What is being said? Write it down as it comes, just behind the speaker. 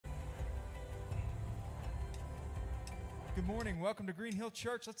Good morning. Welcome to Green Hill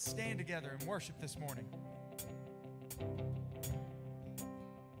Church. Let's stand together and worship this morning.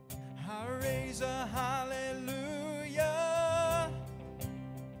 I raise a hallelujah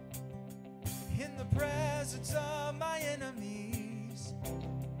in the presence of my enemies.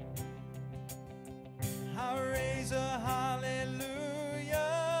 I raise a hallelujah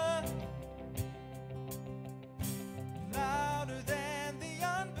louder than the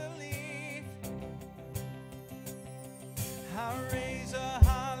unbelief. I raise a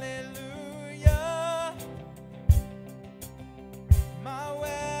hallelujah. My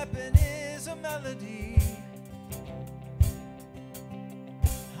weapon is a melody.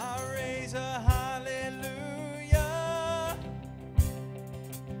 I raise a hallelujah.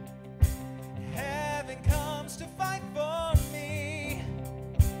 Heaven comes to fight for me.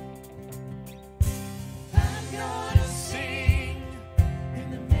 I'm gonna sing in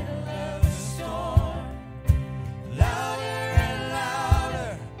the middle of the storm. Louder and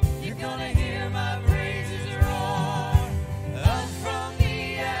louder, you're gonna hear my praises roar. Up from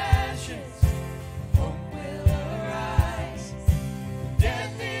the ashes, hope will arise.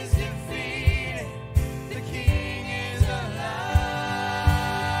 Death is defeated, the King is alive.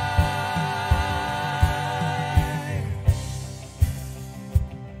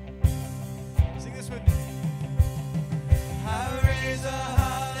 Sing this with me. I raise a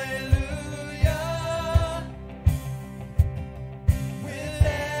hallelujah with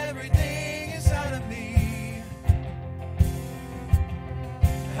everything inside of me.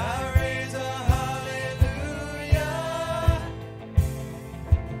 I raise a hallelujah.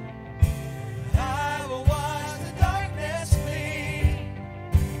 I will watch the darkness flee.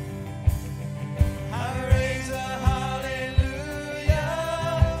 I raise a hallelujah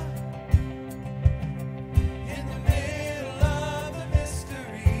in the middle of the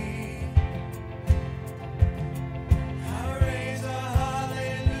mystery. I raise a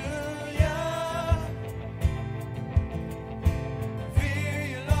hallelujah. Fear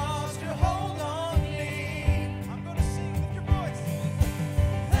you lost your hold on me. I'm gonna sing with your voice.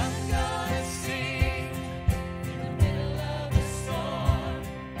 I'm gonna sing in the middle of the storm.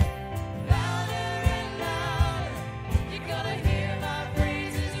 Louder and louder, you're gonna hear my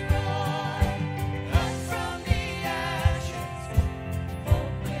praises roar. Up from the ashes,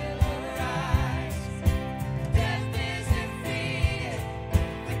 hope will arise. Death is defeated,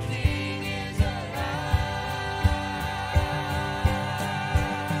 the King is alive.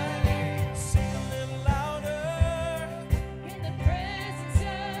 Sing a little louder in the presence of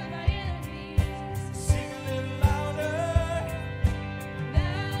my enemies. Sing a little louder,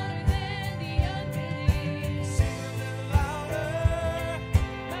 louder than the unbelief. Sing a little louder,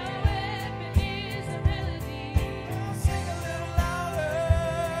 my weapon is a melody. Sing a little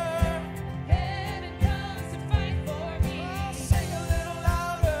louder, heaven comes to fight for me. Sing a little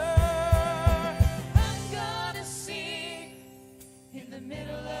louder, I'm gonna sing in the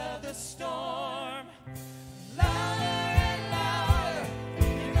middle of the storm. Louder and louder,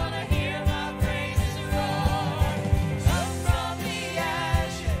 you're gonna hear my praises roar. Up from the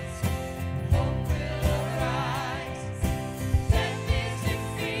ashes, hope will arise. Death is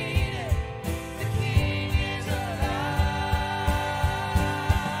defeated, the King is alive.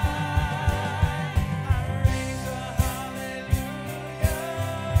 I raise a hallelujah.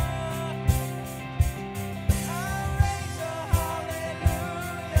 I raise a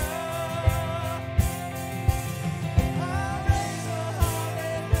hallelujah. I raise a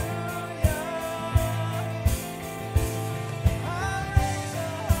hallelujah. I raise a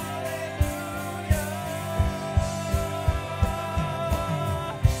hallelujah.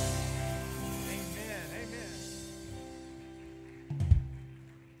 Amen. Amen.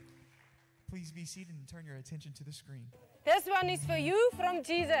 Please be seated and turn your attention to the screen. This one is for you from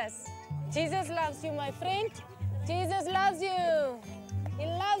Jesus. Jesus loves you, my friend. Jesus loves you. He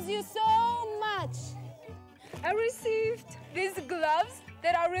loves you so much. I received these gloves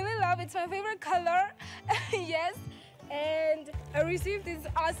that I really love. It's my favorite color. Yes. And I received this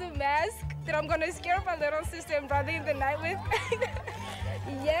awesome mask that I'm gonna scare my little sister and brother in the night with.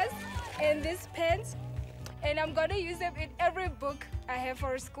 Yes. And this pens. And I'm gonna use them in every book I have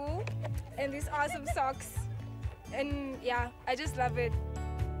for school. And these awesome socks. And yeah, I just love it.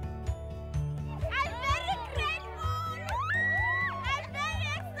 I'm very grateful. I'm very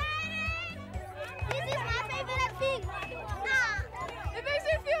excited. This is my favorite thing. It makes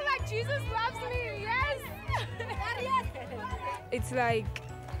me feel like Jesus loves me. Yes. It's like,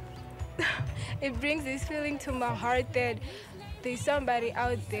 it brings this feeling to my heart that there's somebody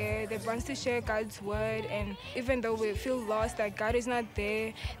out there that wants to share God's word, and even though we feel lost, that God is not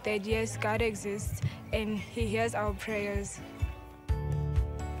there, that yes, God exists, and He hears our prayers.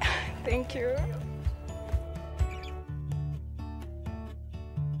 Thank you.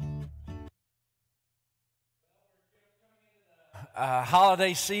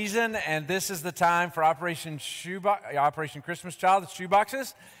 Holiday season, and this is the time for Operation Christmas Child, the shoe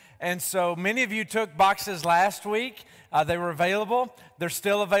boxes. And so many of you took boxes last week. They were available. They're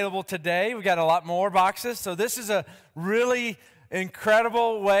still available today. We got a lot more boxes. So this is a really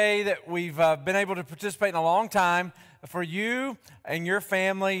incredible way that we've been able to participate in a long time for you and your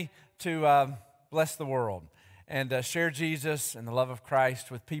family to bless the world and share Jesus and the love of Christ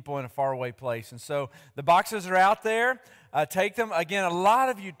with people in a faraway place. And so the boxes are out there. Take them. Again, a lot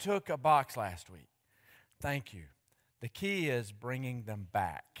of you took a box last week. Thank you. The key is bringing them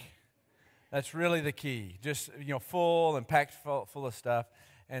back. That's really the key. Just, full and packed full of stuff.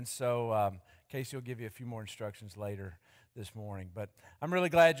 And so Casey will give you a few more instructions later this morning. But I'm really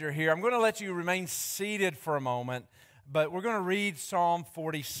glad you're here. I'm going to let you remain seated for a moment, but we're going to read Psalm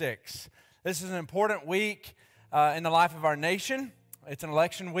 46. This is an important week in the life of our nation. It's an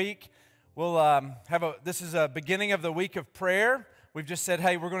election week. We'll this is a beginning of the week of prayer. We've just said,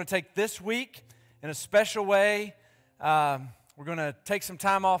 hey, we're going to take this week in a special way. We're going to take some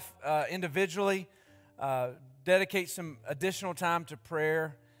time off individually, dedicate some additional time to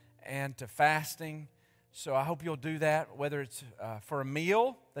prayer and to fasting. So I hope you'll do that, whether it's for a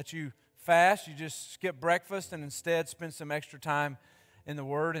meal that you fast, you just skip breakfast and instead spend some extra time in the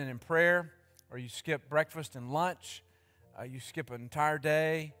Word and in prayer, or you skip breakfast and lunch, you skip an entire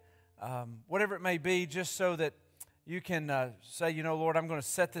day. Whatever it may be, just so that you can say, Lord, I'm going to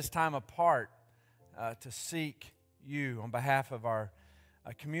set this time apart to seek you on behalf of our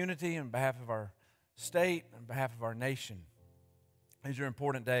community, on behalf of our state, on behalf of our nation. These are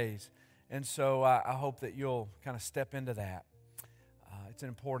important days. And so I hope that you'll kind of step into that. It's an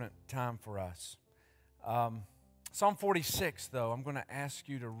important time for us. Psalm 46, though, I'm going to ask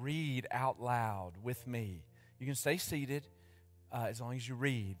you to read out loud with me. You can stay seated as long as you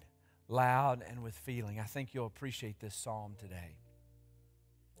read loud and with feeling. I think you'll appreciate this psalm today.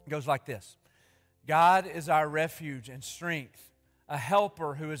 It goes like this. God is our refuge and strength, a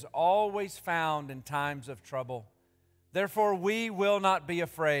helper who is always found in times of trouble. Therefore we will not be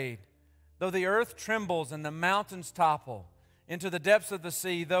afraid. Though the earth trembles and the mountains topple into the depths of the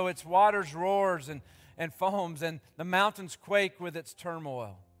sea, though its waters roars and foams and the mountains quake with its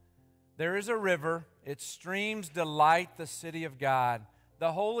turmoil. There is a river, its streams delight the city of God,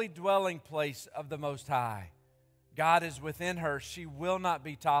 the holy dwelling place of the Most High. God is within her. She will not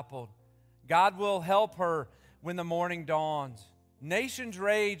be toppled. God will help her when the morning dawns. Nations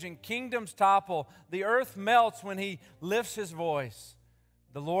rage and kingdoms topple. The earth melts when He lifts His voice.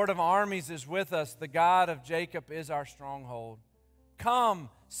 The Lord of armies is with us. The God of Jacob is our stronghold. Come,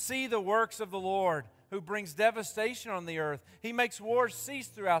 see the works of the Lord, who brings devastation on the earth. He makes wars cease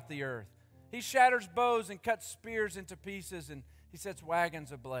throughout the earth. He shatters bows and cuts spears into pieces, and He sets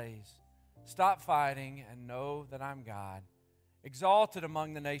wagons ablaze. Stop fighting and know that I'm God. Exalted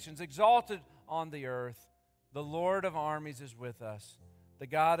among the nations, exalted on the earth. The Lord of armies is with us. The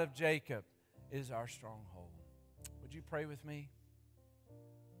God of Jacob is our stronghold. Would you pray with me?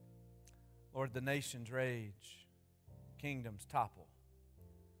 Lord, the nations rage, kingdoms topple.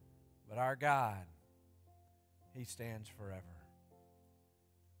 But our God, He stands forever.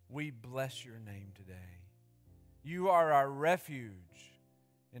 We bless your name today. You are our refuge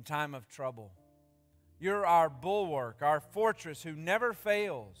in time of trouble. You're our bulwark, our fortress who never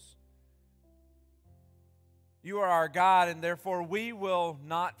fails. You are our God, and therefore we will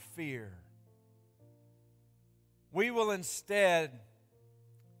not fear. We will instead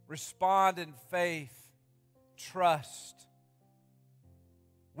respond in faith, trust.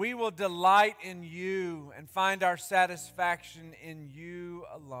 We will delight in you and find our satisfaction in you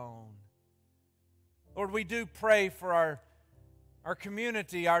alone. Lord, we do pray for our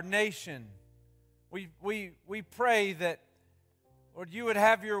community, our nation. We pray that, Lord, you would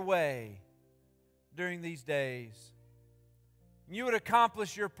have your way during these days. You would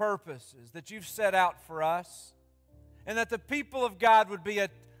accomplish your purposes that you've set out for us, and that the people of God would be a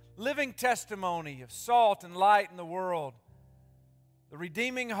living testimony of salt and light in the world, the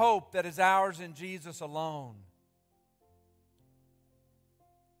redeeming hope that is ours in Jesus alone.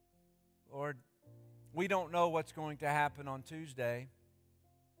 Lord, we don't know what's going to happen on Tuesday,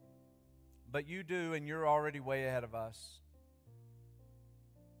 but you do, and you're already way ahead of us.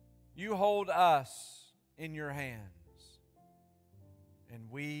 You hold us in your hands, and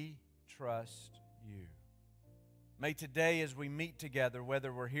we trust you. May today, as we meet together,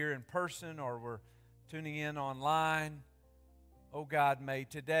 whether we're here in person or we're tuning in online, oh God, may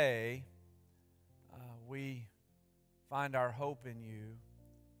today we find our hope in you,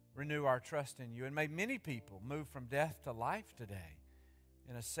 renew our trust in you, and may many people move from death to life today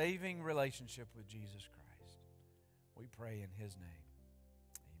in a saving relationship with Jesus Christ. We pray in His name.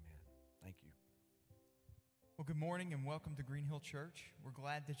 Amen. Thank you. Well, good morning and welcome to Green Hill Church. We're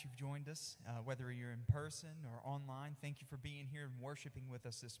glad that you've joined us, whether you're in person or online. Thank you for being here and worshiping with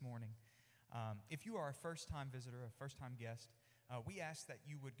us this morning. If you are a first-time visitor, a first-time guest, we ask that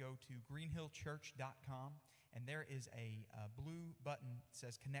you would go to greenhillchurch.com, and there is a blue button that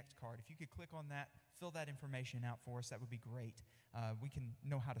says Connect Card. If you could click on that, fill that information out for us, that would be great. We can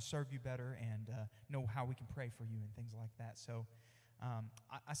know how to serve you better and know how we can pray for you and things like that. So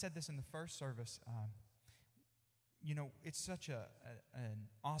I said this in the first service. You know, it's such an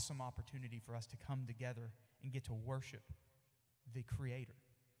awesome opportunity for us to come together and get to worship the Creator.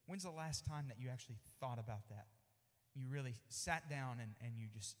 When's the last time that you actually thought about that? You really sat down and you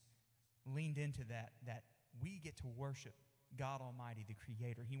just leaned into that we get to worship God Almighty, the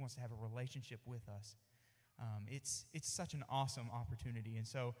Creator. He wants to have a relationship with us. It's such an awesome opportunity. And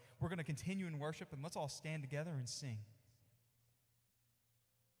so we're going to continue in worship, and let's all stand together and sing.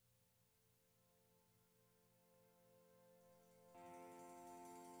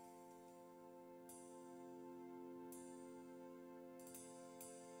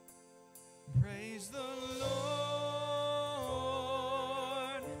 Praise the Lord,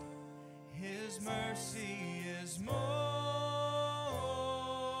 His mercy is more.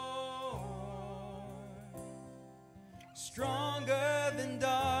 Stronger than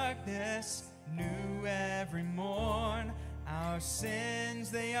darkness, new every morn. Our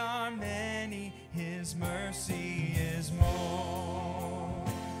sins, they are many, His mercy is more.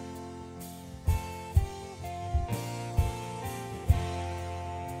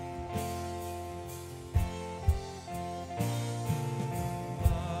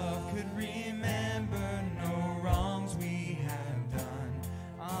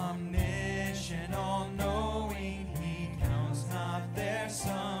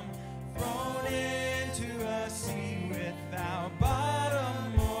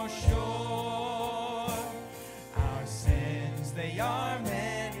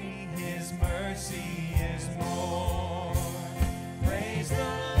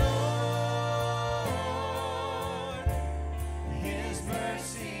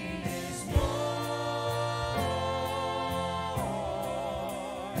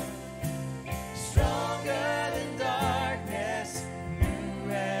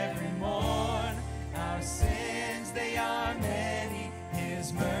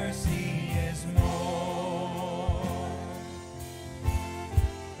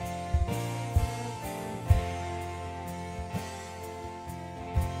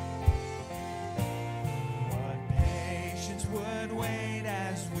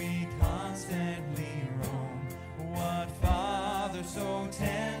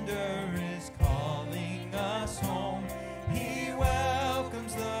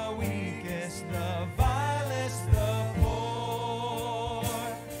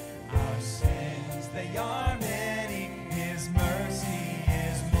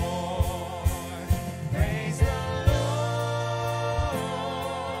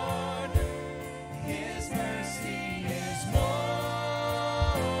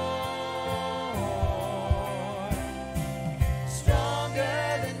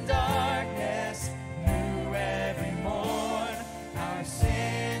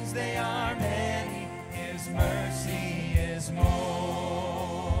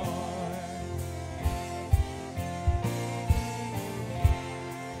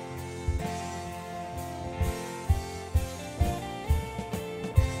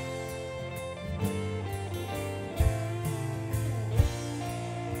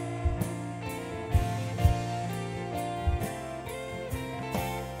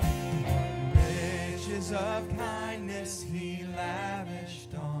 Of kindness He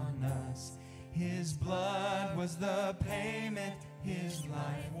lavished on us. His blood was the payment, His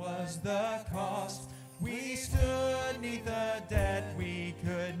life was the cost. We stood 'neath a debt we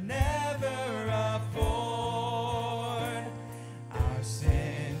could never afford. Our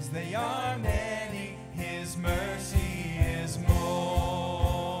sins, they are many, His mercy is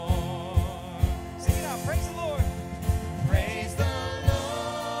more. Sing it out, praise the Lord. Praise the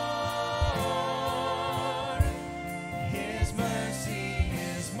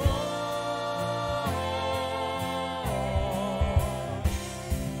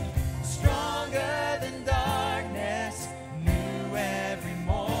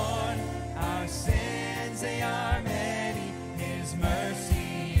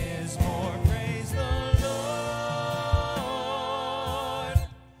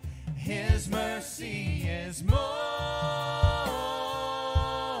His mercy is more.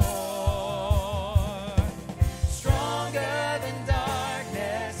 Stronger than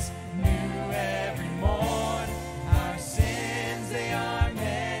darkness, new every morn. Our sins, they are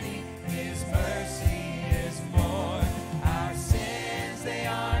many. His mercy is more. Our sins, they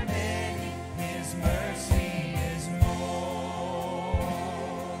are many. His mercy is more.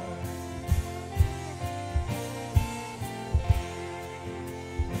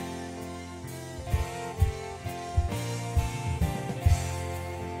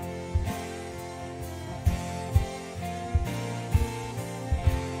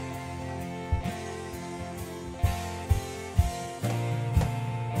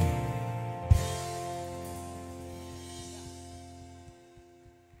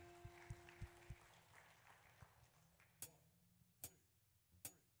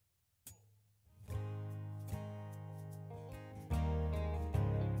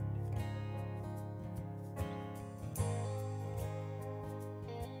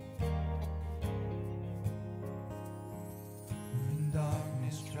 When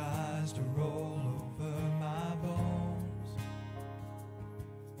darkness tries to roll over my bones,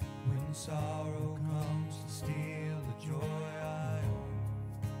 when sorrow comes to steal the joy I own,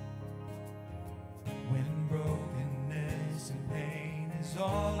 when brokenness and pain is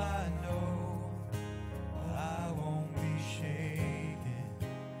all I know, I won't be shaken,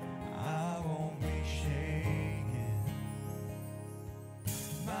 I won't be shaken.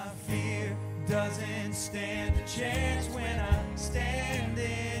 My fear doesn't stand a chance when I stand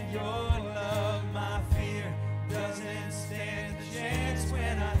in your love. My fear doesn't stand a chance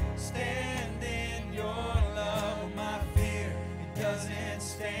when I stand in your love. My fear, it doesn't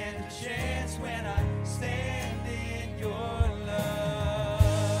stand a chance when I stand in your love.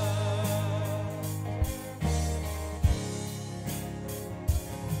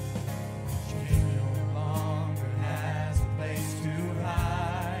 Shame no longer has a place to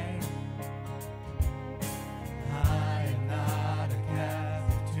hide. I am not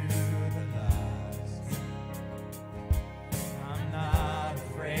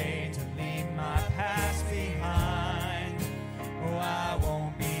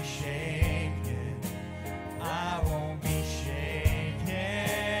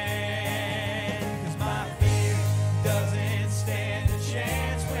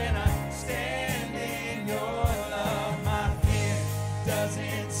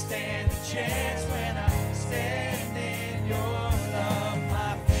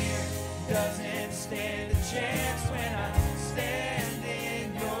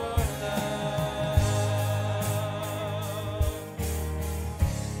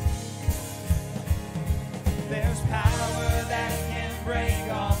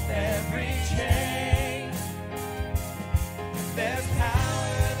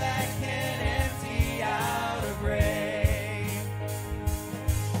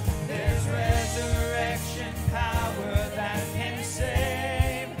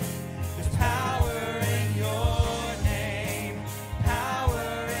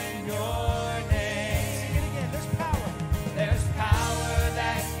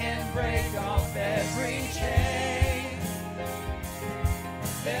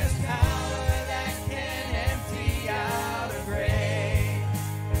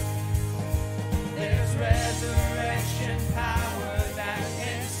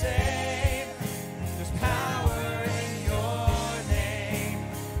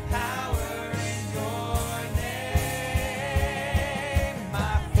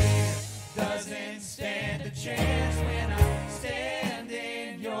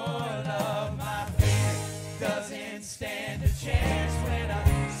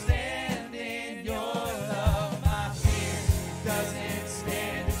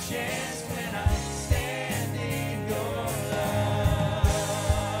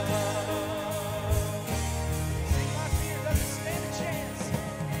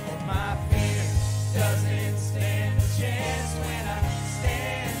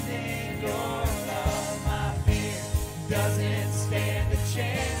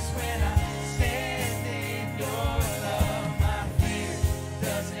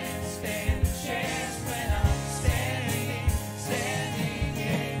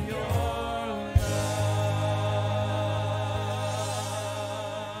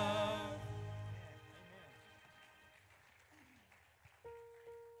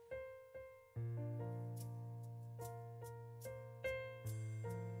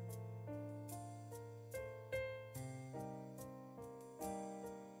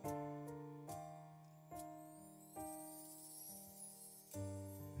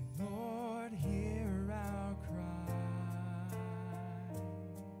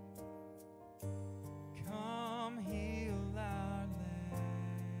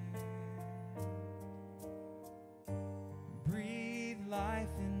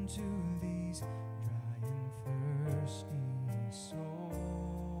come to these dry and thirsty souls.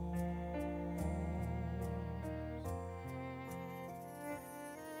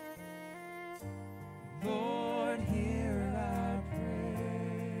 Lord, hear our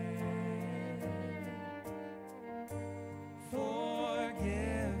prayer.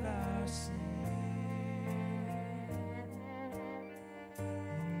 Forgive our sin.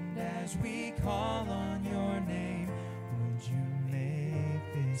 And as we call on your name, would you make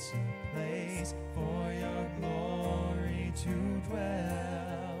this a place for your glory to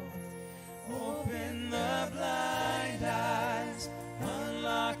dwell? Open the blind eyes,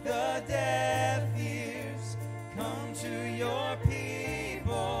 unlock the deaf ears. Come to your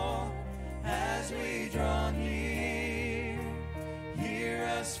people as we draw near. Hear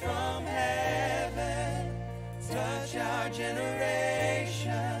us from heaven, touch our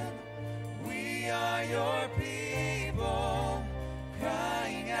generation. We are your people,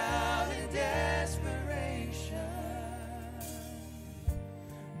 crying out in desperation.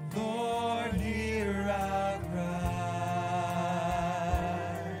 Lord, hear our cry.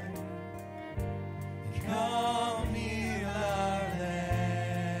 Come heal our land.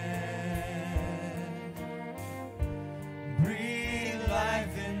 Breathe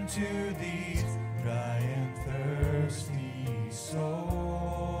life into these dry and thirsty souls.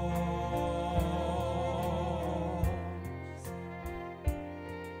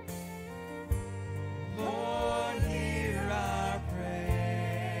 Lord, hear our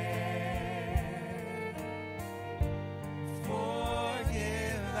prayer.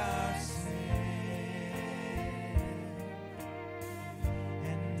 Forgive our sin.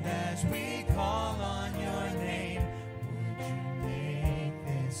 And as we call on your name, would you make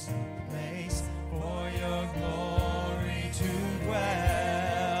this a place for your glory to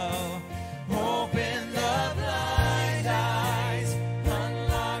dwell? Open the blind eyes,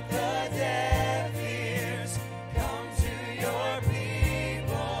 unlock the deaf ears. Come to your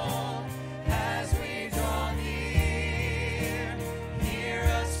people as we draw near. Hear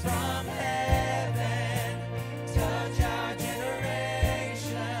us from heaven, touch our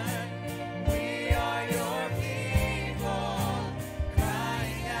generation. We are your people,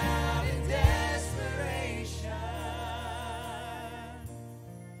 crying out in desperation.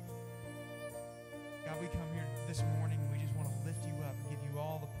 God, we come here this morning and we just want to lift you up and give you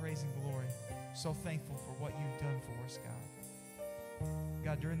all the praise and glory. So thankful for what you've done for us, God.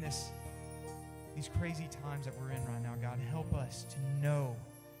 God, during these crazy times that we're in right now, God, help us to know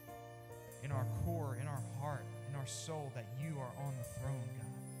in our core, in our heart, in our soul that you are on the throne,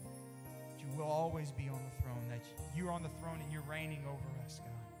 God. That you will always be on the throne, that you're on the throne and you're reigning over us,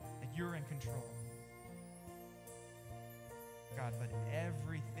 God. That you're in control. God, let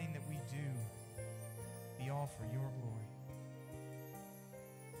everything that we do be all for your glory.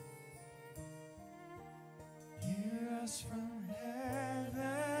 Hear us from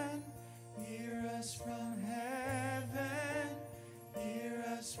heaven, hear us from heaven, hear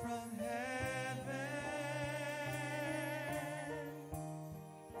us from heaven.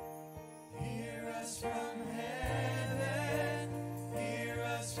 Hear us from heaven, hear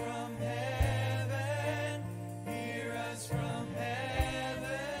us from heaven, hear us from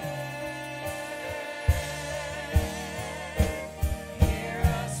heaven. Hear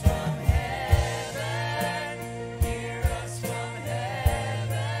us from heaven, hear us from heaven.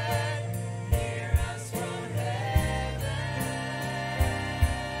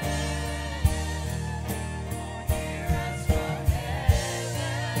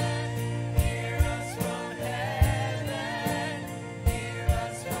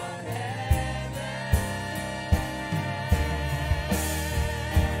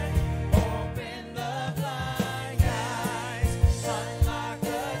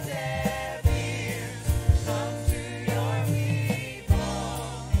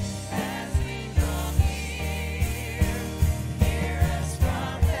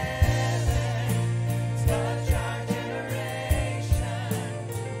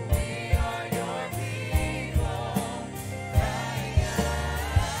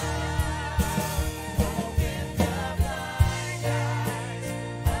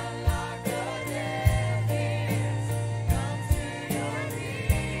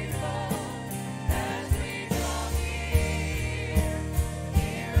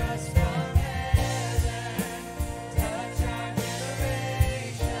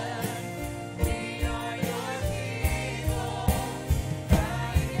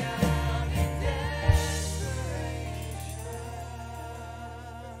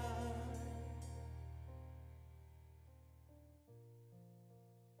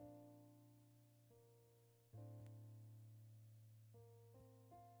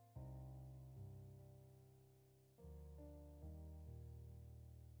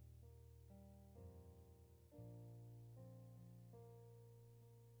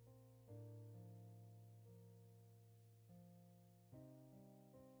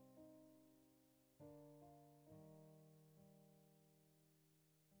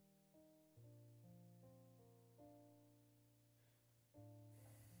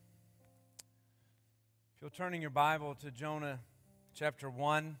 If you'll turn in your Bible to Jonah chapter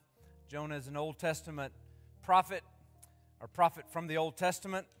 1. Jonah is an Old Testament prophet, or prophet from the Old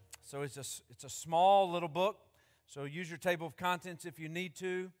Testament. So it's a small little book. So use your table of contents if you need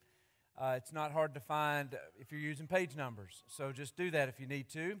to. It's not hard to find if you're using page numbers. So just do that if you need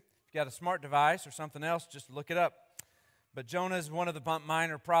to. If you got a smart device or something else, just look it up. But Jonah is one of the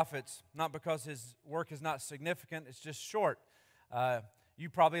minor prophets, not because his work is not significant, it's just short. You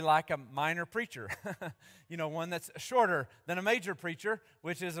probably like a minor preacher, one that's shorter than a major preacher,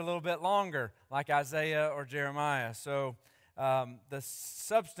 which is a little bit longer, like Isaiah or Jeremiah. So the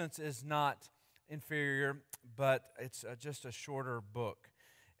substance is not inferior, but it's just a shorter book.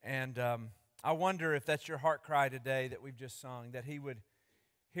 And I wonder if that's your heart cry today that we've just sung, that He would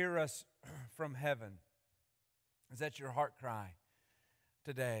hear us from heaven. Is that your heart cry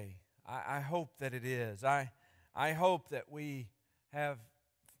today? I hope that it is. I hope that we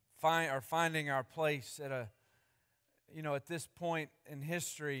are finding our place at at this point in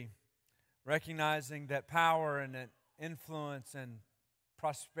history, recognizing that power and that influence and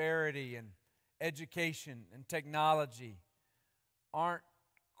prosperity and education and technology aren't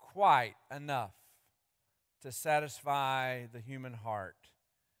quite enough to satisfy the human heart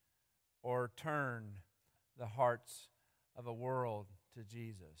or turn the hearts of a world to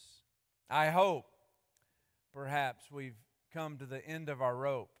Jesus. I hope perhaps we've come to the end of our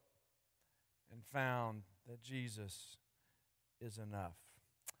rope and found that Jesus is enough.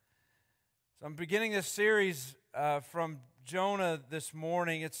 So I'm beginning this series from Jonah this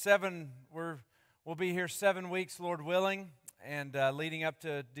morning. It's we'll be here 7 weeks, Lord willing, and leading up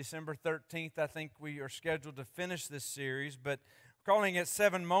to December 13th, I think we are scheduled to finish this series, but we're calling it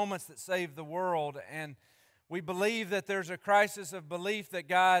 7 Moments That Save the World. And we believe that there's a crisis of belief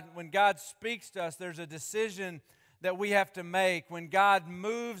that when God speaks to us, there's a decision that we have to make. When God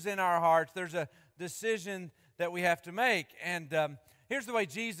moves in our hearts, there's a decision that we have to make. And here's the way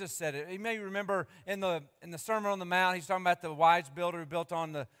Jesus said it. You may remember in the Sermon on the Mount, He's talking about the wise builder who built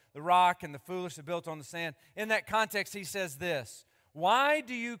on the rock and the foolish who built on the sand. In that context, He says this: "Why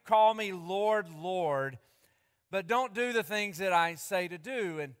do you call me Lord, Lord, but don't do the things that I say to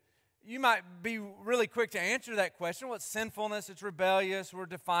do?" And you might be really quick to answer that question. Well, it's sinfulness, it's rebellious, we're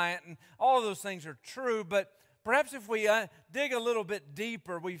defiant, and all of those things are true. But perhaps if we dig a little bit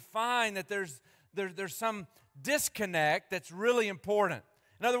deeper, we find that there's some disconnect that's really important.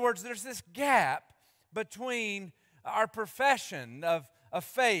 In other words, there's this gap between our profession of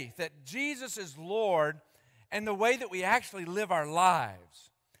faith, that Jesus is Lord, and the way that we actually live our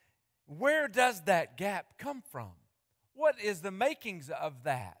lives. Where does that gap come from? What is the makings of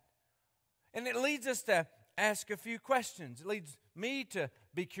that? And it leads us to ask a few questions. It leads me to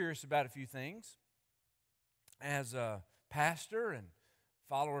be curious about a few things. As a pastor and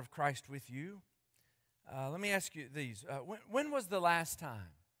follower of Christ with you, let me ask you these. When was the last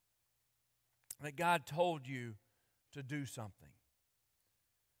time that God told you to do something?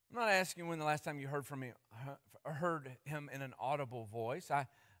 I'm not asking when the last time you heard Him in an audible voice. I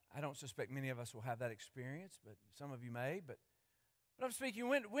don't suspect many of us will have that experience, but some of you may. But I'm speaking,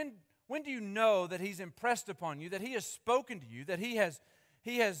 when do you know that He's impressed upon you, that He has spoken to you, that He has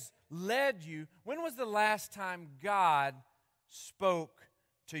led you? When was the last time God spoke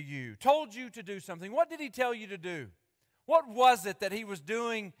to you, told you to do something? What did He tell you to do? What was it that He was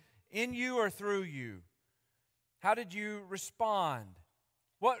doing in you or through you? How did you respond?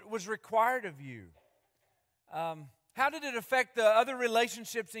 What was required of you? How did it affect the other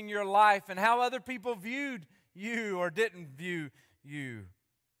relationships in your life and how other people viewed you or didn't view you?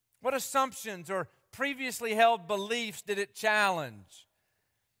 What assumptions or previously held beliefs did it challenge?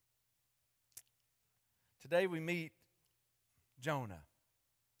 Today we meet Jonah.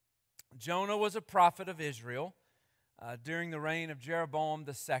 Jonah was a prophet of Israel during the reign of Jeroboam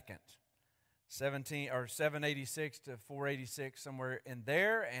II, 786 to 486, somewhere in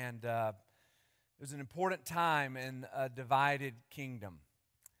there, and it was an important time in a divided kingdom.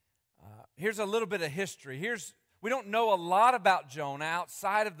 Here's a little bit of history. We don't know a lot about Jonah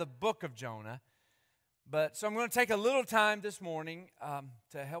outside of the book of Jonah, so I'm going to take a little time this morning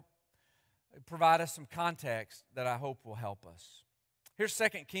to help provide us some context that I hope will help us. Here's 2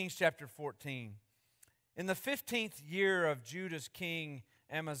 Kings chapter 14. In the 15th year of Judah's king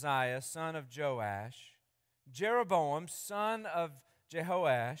Amaziah, son of Joash, Jeroboam, son of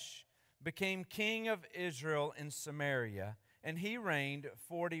Jehoash, became king of Israel in Samaria, and he reigned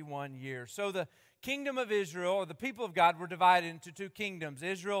 41 years. So the kingdom of Israel, or the people of God, were divided into 2 kingdoms.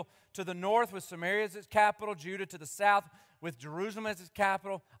 Israel to the north with Samaria as its capital, Judah to the south with Jerusalem as its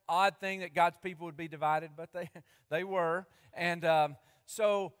capital. Odd thing that God's people would be divided, but they were. And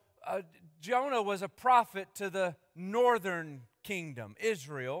so Jonah was a prophet to the northern kingdom,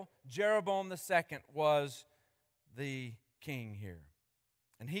 Israel. Jeroboam II was the king here.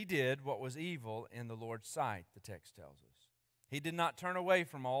 And he did what was evil in the Lord's sight, the text tells us. He did not turn away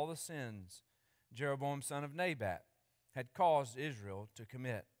from all the sins Jeroboam, son of Nebat, had caused Israel to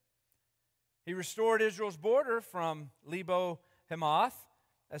commit. He restored Israel's border from Lebo Hamath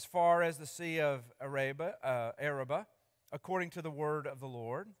as far as the Sea of Arabah, according to the word of the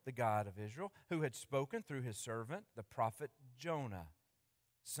Lord, the God of Israel, who had spoken through his servant, the prophet Jonah,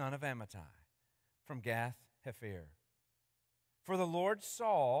 son of Amittai, from Gath-Hepher. For the Lord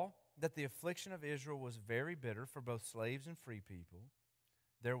saw that the affliction of Israel was very bitter for both slaves and free people.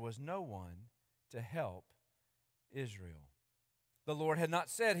 There was no one to help Israel. The Lord had not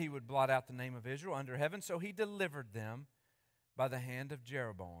said he would blot out the name of Israel under heaven, so he delivered them by the hand of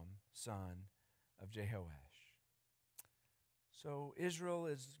Jeroboam, son of Jehoash. So Israel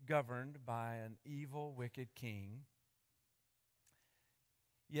is governed by an evil, wicked king.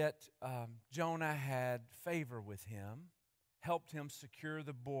 Yet Jonah had favor with him, helped him secure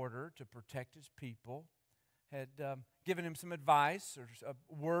the border to protect his people, had given him some advice or a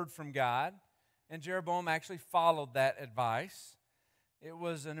word from God, and Jeroboam actually followed that advice. It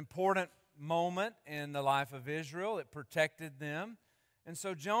was an important moment in the life of Israel. It protected them. And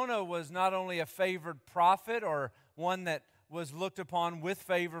so Jonah was not only a favored prophet or one that was looked upon with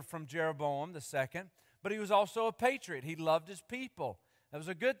favor from Jeroboam II, but he was also a patriot. He loved his people. That was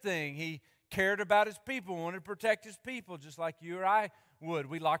a good thing. He cared about his people, wanted to protect his people, just like you or I would.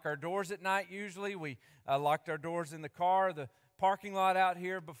 We lock our doors at night usually. We locked our doors in the car, the parking lot out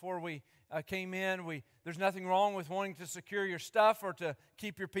here before we came in. There's nothing wrong with wanting to secure your stuff or to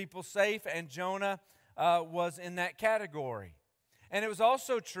keep your people safe, and Jonah was in that category. And it was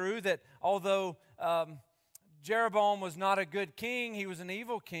also true that although Jeroboam was not a good king, he was an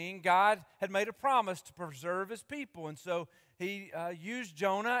evil king, God had made a promise to preserve his people. And so he used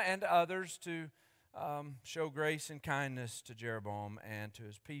Jonah and others to show grace and kindness to Jeroboam and to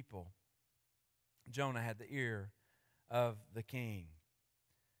his people. Jonah had the ear of the king.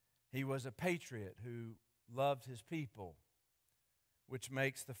 He was a patriot who loved his people, which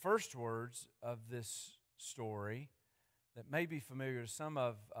makes the first words of this story that may be familiar to some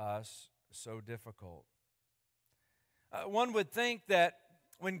of us so difficult. One would think that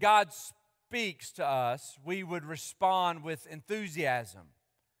when God speaks to us, we would respond with enthusiasm.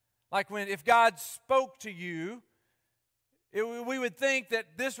 Like if God spoke to you, we would think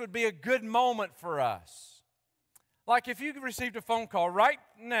that this would be a good moment for us. Like if you received a phone call right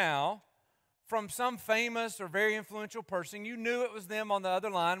now from some famous or very influential person, you knew it was them on the other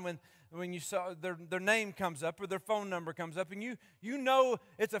line when you saw their name comes up or their phone number comes up, and you know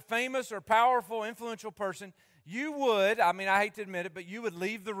it's a famous or powerful, influential person, you would, I hate to admit it, but you would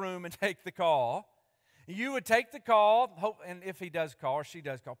leave the room and take the call. You would take the call, and if he does call or she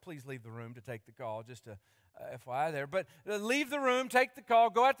does call, please leave the room to take the call, just to FYI there. But leave the room, take the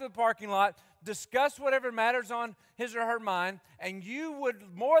call, go out to the parking lot, discuss whatever matters on his or her mind, and you would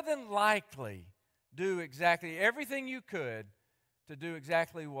more than likely do exactly everything you could to do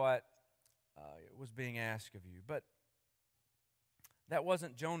exactly what was being asked of you. But that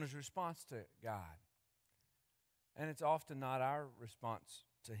wasn't Jonah's response to God. And it's often not our response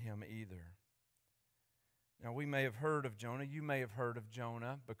to him either. Now, we may have heard of Jonah. You may have heard of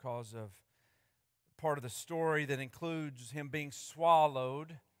Jonah because of part of the story that includes him being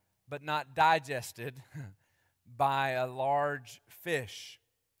swallowed but not digested by a large fish.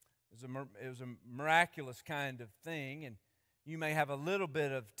 It was a miraculous kind of thing, and you may have a little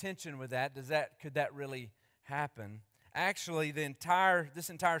bit of tension with that. Could that really happen? Actually, this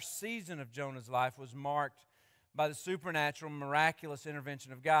entire season of Jonah's life was marked by the supernatural, miraculous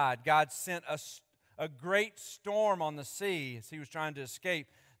intervention of God. God sent a great storm on the sea as he was trying to escape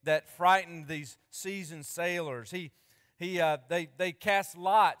that frightened these seasoned sailors. They cast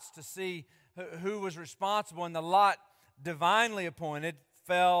lots to see who was responsible, and the lot divinely appointed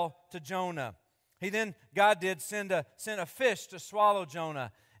fell to Jonah. God did send a fish to swallow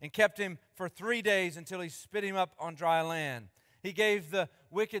Jonah and kept him for 3 days until he spit him up on dry land. He gave the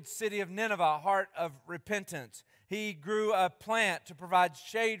wicked city of Nineveh a heart of repentance. He grew a plant to provide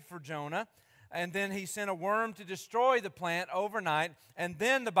shade for Jonah, and then he sent a worm to destroy the plant overnight. And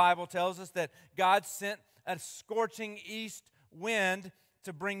then the Bible tells us that God sent a scorching east wind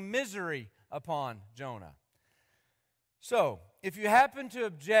to bring misery upon Jonah. So, if you happen to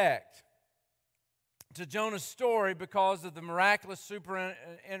object to Jonah's story because of the miraculous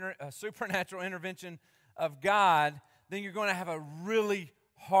supernatural intervention of God, then you're going to have a really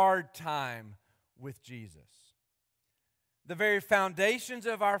hard time with Jesus. The very foundations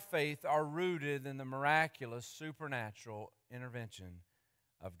of our faith are rooted in the miraculous, supernatural intervention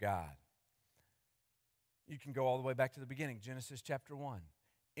of God. You can go all the way back to the beginning, Genesis chapter 1.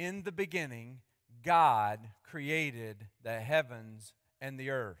 In the beginning, God created the heavens and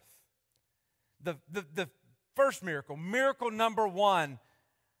the earth. The first miracle, miracle number 1,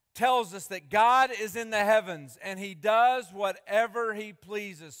 tells us that God is in the heavens and He does whatever He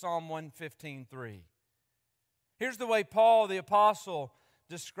pleases, Psalm 115:3. Here's the way Paul the apostle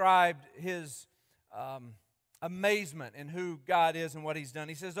described his amazement in who God is and what He's done.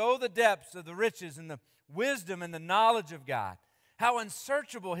 He says, "Oh, the depths of the riches and the wisdom and the knowledge of God. How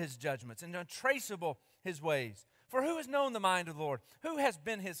unsearchable His judgments and untraceable His ways. For who has known the mind of the Lord? Who has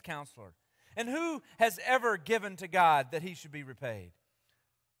been His counselor? And who has ever given to God that He should be repaid?"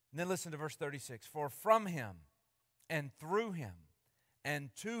 And then listen to verse 36. "For from Him and through Him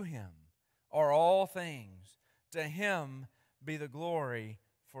and to Him are all things. To Him be the glory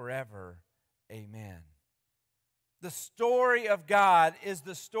forever. Amen." The story of God is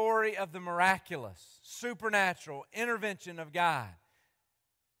the story of the miraculous, supernatural intervention of God.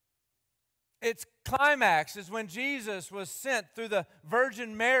 Its climax is when Jesus was sent through the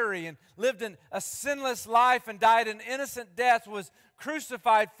Virgin Mary and lived a sinless life and died an innocent death, was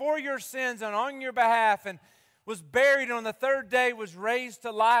crucified for your sins and on your behalf, and was buried, and on the third day was raised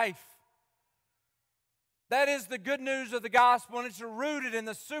to life. That is the good news of the gospel, and it's rooted in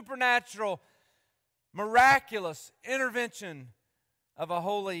the supernatural, miraculous intervention of a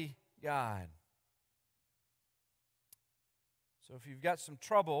holy God. So if you've got some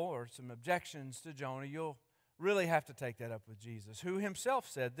trouble or some objections to Jonah, you'll really have to take that up with Jesus, who Himself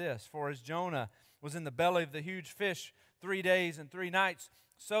said this: "For as Jonah was in the belly of the huge fish 3 days and 3 nights,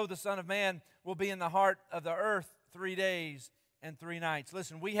 so the Son of Man will be in the heart of the earth 3 days and 3 nights."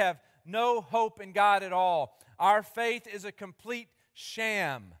 Listen, we have no hope in God at all. Our faith is a complete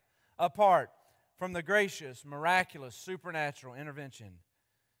sham apart from the gracious, miraculous, supernatural intervention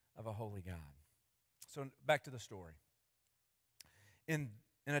of a holy God. So back to the story. In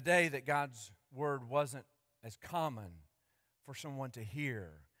a day that God's Word wasn't as common for someone to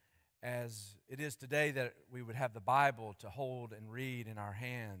hear as it is today, that we would have the Bible to hold and read in our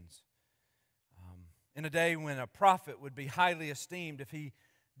hands. In a day when a prophet would be highly esteemed if he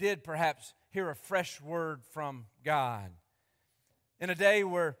did perhaps hear a fresh word from God. In a day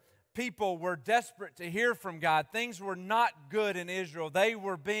where people were desperate to hear from God, things were not good in Israel. They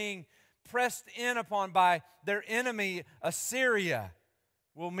were being pressed in upon by their enemy, Assyria.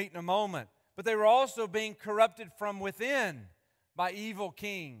 We'll meet in a moment. But they were also being corrupted from within by evil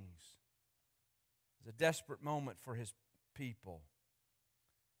kings. It was a desperate moment for His people.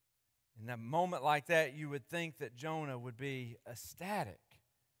 In a moment like that, you would think that Jonah would be ecstatic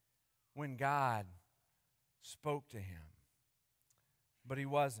when God spoke to him. But he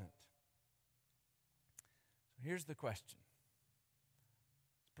wasn't. So here's the question.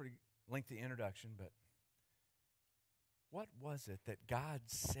 It's a pretty lengthy introduction, but what was it that God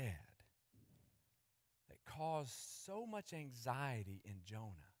said that caused so much anxiety in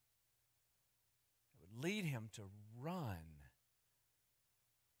Jonah? It would lead him to run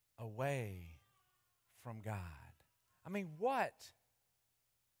away from God. I mean, what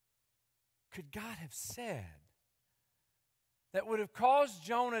could God have said that would have caused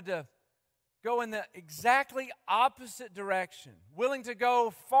Jonah to go in the exactly opposite direction, willing to go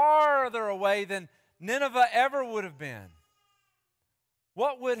farther away than Nineveh ever would have been?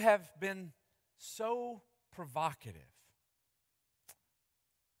 What would have been so provocative?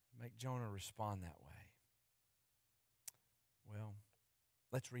 Make Jonah respond that way. Well,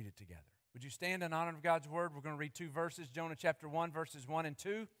 let's read it together. Would you stand in honor of God's Word? We're going to read 2 verses, Jonah chapter 1, verses 1 and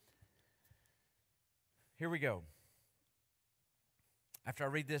 2. Here we go. After I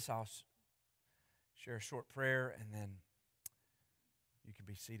read this, I'll share a short prayer, and then you can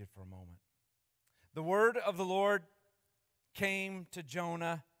be seated for a moment. The word of the Lord came to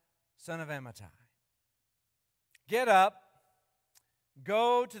Jonah, son of Amittai. Get up,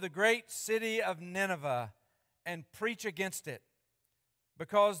 go to the great city of Nineveh, and preach against it,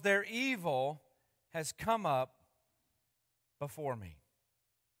 because their evil has come up before me.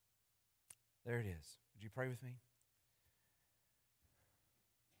 There it is. Would you pray with me?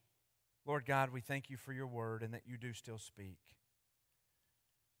 Lord God, we thank you for your word and that you do still speak.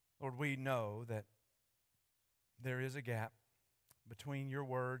 Lord, we know that there is a gap between your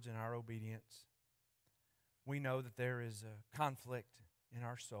words and our obedience. We know that there is a conflict in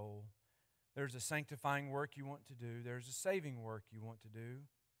our soul. There's a sanctifying work you want to do. There's a saving work you want to do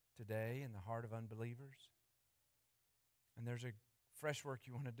today in the heart of unbelievers. And there's a fresh work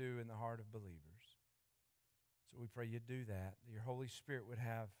you want to do in the heart of believers. So we pray you'd do that your Holy Spirit would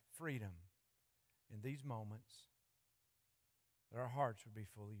have freedom in these moments, that our hearts would be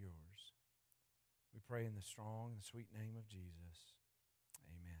fully yours. We pray in the strong and sweet name of Jesus.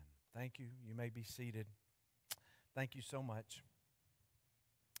 Amen. Thank you. You may be seated. Thank you so much.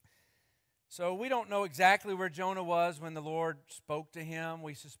 So we don't know exactly where Jonah was when the Lord spoke to him.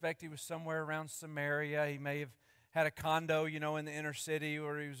 We suspect he was somewhere around Samaria. He may have had a condo, in the inner city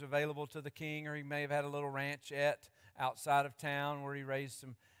where he was available to the king, or he may have had a little ranchette outside of town where he raised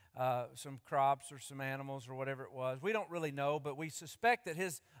some crops or some animals or whatever it was. We don't really know, but we suspect that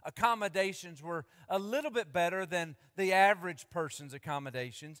his accommodations were a little bit better than the average person's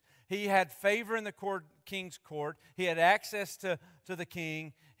accommodations. He had favor in the king's court. He had access to the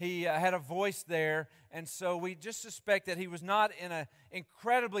king. He had a voice there, and so we just suspect that he was not in an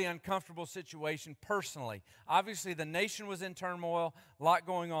incredibly uncomfortable situation personally. Obviously, the nation was in turmoil, a lot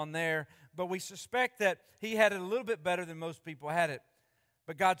going on there, but we suspect that he had it a little bit better than most people had it.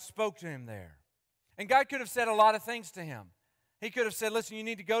 But God spoke to him there. And God could have said a lot of things to him. He could have said, listen, you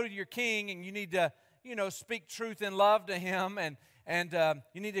need to go to your king and you need to, speak truth and love to him, and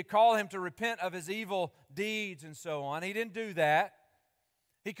you need to call him to repent of his evil deeds and so on. He didn't do that.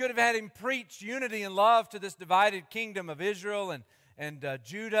 He could have had him preach unity and love to this divided kingdom of Israel and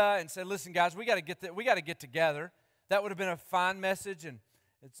Judah and said, listen, guys, we got to get together. That would have been a fine message, and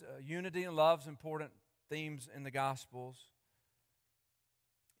it's unity and love is important themes in the Gospels.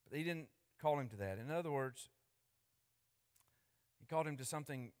 But he didn't call him to that. In other words, he called him to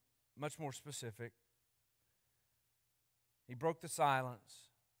something much more specific. He broke the silence,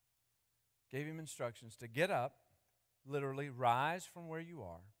 gave him instructions to get up, literally rise from where you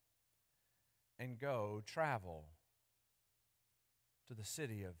are, and go travel to the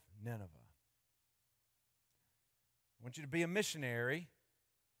city of Nineveh. I want you to be a missionary,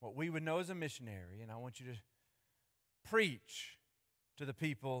 what we would know as a missionary, and I want you to preach to the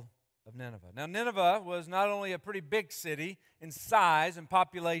people of Nineveh. Now, Nineveh was not only a pretty big city in size and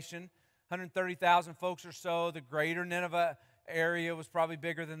population, 130,000 folks or so. The greater Nineveh area was probably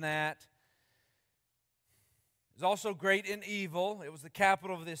bigger than that. It was also great in evil. It was the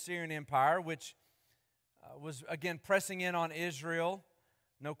capital of the Assyrian Empire, which was, again, pressing in on Israel.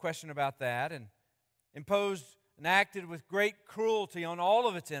 No question about that. And imposed and acted with great cruelty on all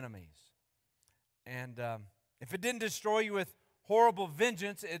of its enemies. And if it didn't destroy you with horrible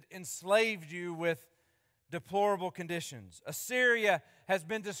vengeance, it enslaved you with deplorable conditions. Assyria has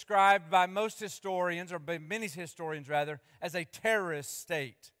been described by most historians, or by many historians rather, as a terrorist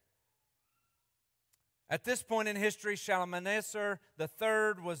state. At this point in history, Shalmaneser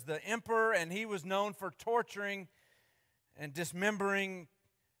III was the emperor, and he was known for torturing and dismembering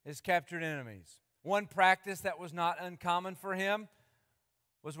his captured enemies. One practice that was not uncommon for him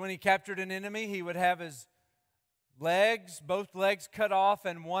was when he captured an enemy, he would have his both legs cut off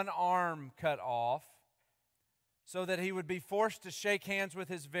and one arm cut off, so that he would be forced to shake hands with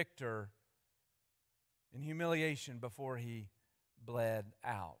his victor in humiliation before he bled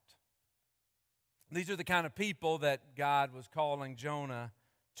out. These are the kind of people that God was calling Jonah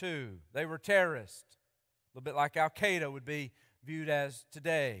to. They were terrorists, a little bit like Al-Qaeda would be viewed as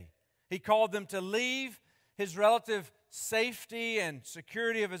today. He called them to leave his relative safety and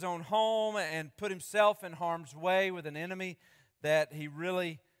security of his own home and put himself in harm's way with an enemy that he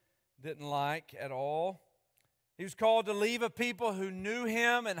really didn't like at all. He was called to leave a people who knew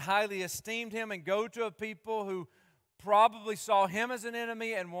him and highly esteemed him and go to a people who probably saw him as an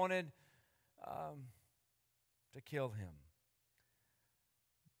enemy and wanted to kill him.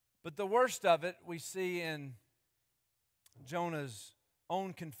 But the worst of it we see in Jonah's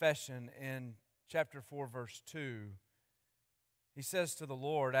own confession in chapter 4, verse 2. He says to the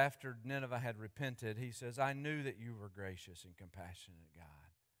Lord, after Nineveh had repented, he says, I knew that you were gracious and compassionate, God.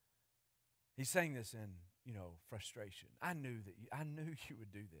 He's saying this in, frustration. I knew you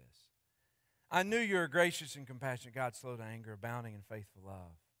would do this. I knew you were gracious and compassionate, God, slow to anger, abounding in faithful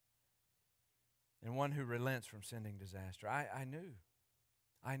love, and one who relents from sending disaster. I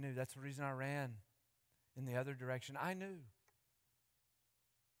knew. That's the reason I ran in the other direction. I knew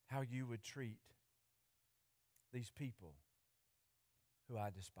how you would treat these people who I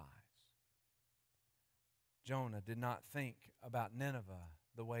despise. Jonah did not think about Nineveh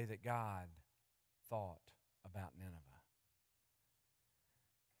the way that God thought about Nineveh.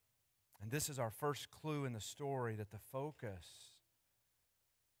 And this is our first clue in the story that the focus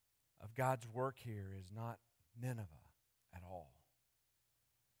of God's work here is not Nineveh at all,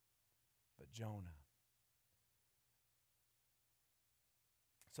 but Jonah.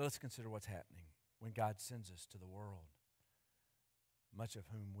 So let's consider what's happening when God sends us to the world, much of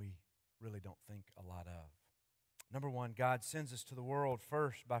whom we really don't think a lot of. Number one, God sends us to the world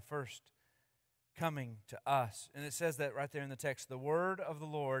first by first coming to us. And it says that right there in the text. The word of the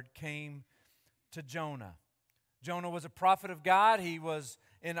Lord came to Jonah. Jonah was a prophet of God. He was,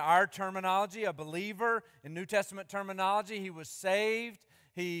 in our terminology, a believer. In New Testament terminology, he was saved.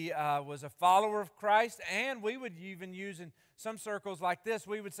 He was a follower of Christ. And we would even use in some circles like this,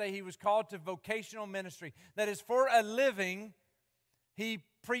 we would say he was called to vocational ministry. That is, for a living, he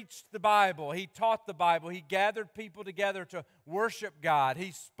preached the Bible. He taught the Bible. He gathered people together to worship God.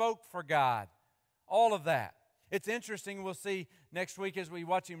 He spoke for God. All of that. It's interesting, we'll see next week as we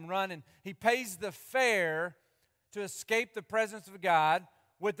watch him run, and he pays the fare to escape the presence of God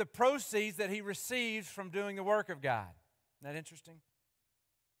with the proceeds that he receives from doing the work of God. Isn't that interesting?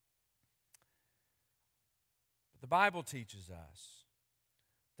 But the Bible teaches us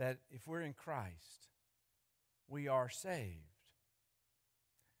that if we're in Christ, we are saved.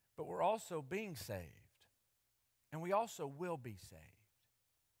 But we're also being saved. And we also will be saved.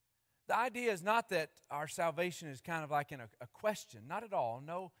 The idea is not that our salvation is kind of like in a question. Not at all.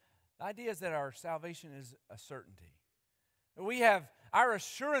 No, the idea is that our salvation is a certainty. We have our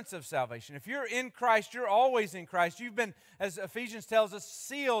assurance of salvation. If you're in Christ, you're always in Christ. You've been, as Ephesians tells us,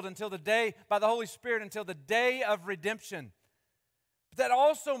 sealed until the day, by the Holy Spirit, until the day of redemption. But that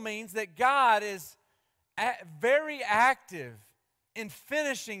also means that God is very active in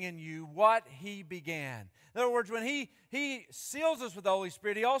finishing in you what He began. In other words, when He seals us with the Holy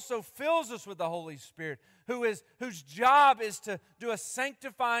Spirit, He also fills us with the Holy Spirit, whose job is to do a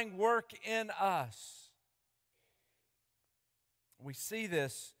sanctifying work in us. We see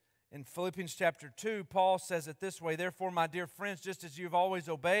this in Philippians chapter 2. Paul says it this way, "Therefore, my dear friends, just as you've always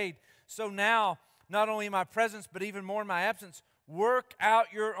obeyed, so now, not only in my presence, but even more in my absence, work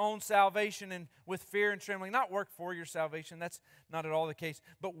out your own salvation with fear and trembling." Not work for your salvation, that's not at all the case.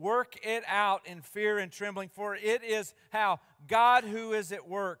 But work it out in fear and trembling, for it is how? God who is at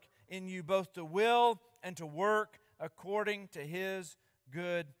work in you, both to will and to work according to His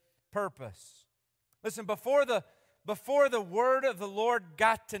good purpose. Listen, before the word of the Lord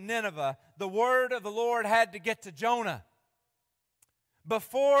got to Nineveh, the word of the Lord had to get to Jonah.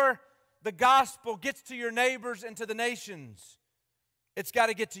 Before the gospel gets to your neighbors and to the nations, it's got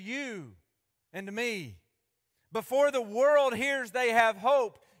to get to you and to me. Before the world hears they have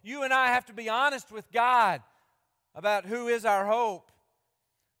hope, you and I have to be honest with God about who is our hope.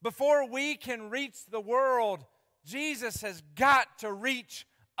 Before we can reach the world, Jesus has got to reach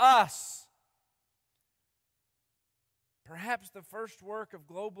us. Perhaps the first work of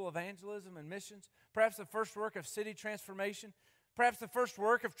global evangelism and missions, perhaps the first work of city transformation, perhaps the first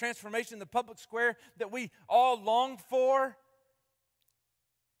work of transformation in the public square that we all long for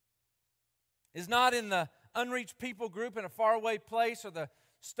is not in the unreached people group in a faraway place, or the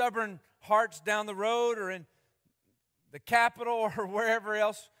stubborn hearts down the road, or in the capital, or wherever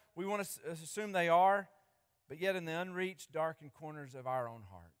else we want to assume they are, but yet in the unreached, darkened corners of our own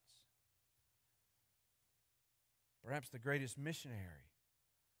hearts. Perhaps the greatest missionary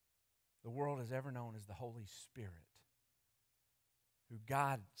the world has ever known is the Holy Spirit, who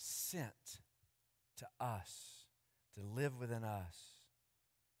God sent to us, to live within us,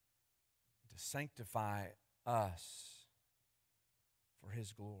 to sanctify us for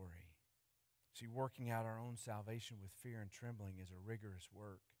His glory. See, working out our own salvation with fear and trembling is a rigorous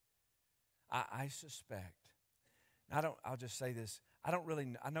work. I suspect, I'll just say this,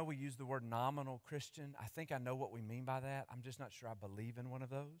 I know we use the word nominal Christian. I think I know what we mean by that. I'm just not sure I believe in one of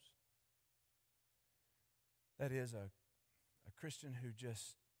those. That is a Christian who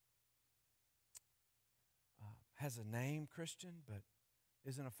just has a name Christian, but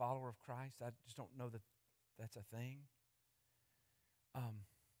isn't a follower of Christ. I just don't know that that's a thing.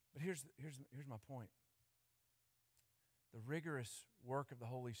 But here's my point. The rigorous work of the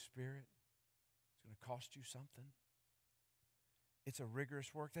Holy Spirit is going to cost you something. It's a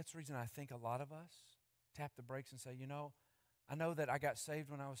rigorous work. That's the reason I think a lot of us tap the brakes and say, I know that I got saved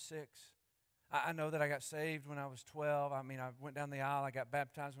when I was 6. I know that I got saved when I was 12. I went down the aisle. I got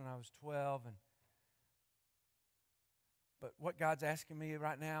baptized when I was 12. But what God's asking me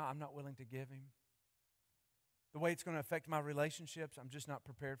right now, I'm not willing to give Him. The way it's going to affect my relationships, I'm just not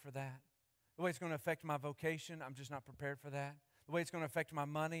prepared for that. The way it's going to affect my vocation, I'm just not prepared for that. The way it's going to affect my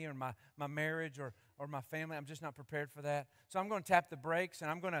money or my marriage or my family, I'm just not prepared for that. So I'm going to tap the brakes,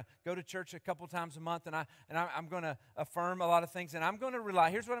 and I'm going to go to church a couple times a month, and I'm going to affirm a lot of things, and I'm going to rely.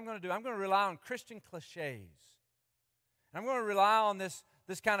 Here's what I'm going to do. I'm going to rely on Christian cliches. I'm going to rely on this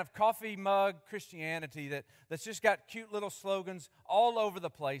kind of coffee mug Christianity that's just got cute little slogans all over the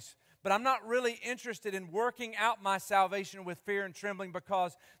place. but I'm not really interested in working out my salvation with fear and trembling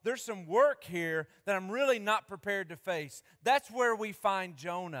because there's some work here that I'm really not prepared to face. That's where we find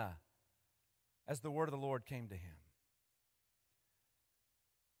Jonah as the word of the Lord came to him.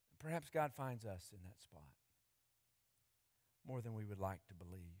 Perhaps God finds us in that spot more than we would like to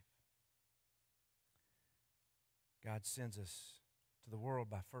believe. God sends us to the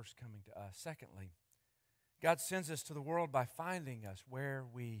world by first coming to us. Secondly, God sends us to the world by finding us where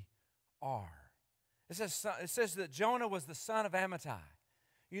we are. It says that Jonah was the son of Amittai.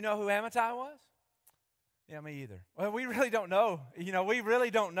 You know who Amittai was? Yeah, me either. Well, we really don't know. We really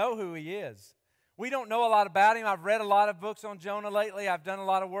don't know who he is. We don't know a lot about him. I've read a lot of books on Jonah lately. I've done a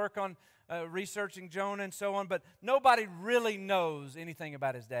lot of work on researching Jonah and so on, but nobody really knows anything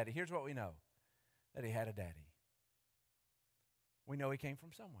about his daddy. Here's what we know, that he had a daddy. We know he came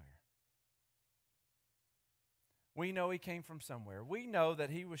from somewhere. We know he came from somewhere. We know that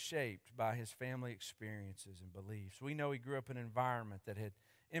he was shaped by his family experiences and beliefs. We know he grew up in an environment that had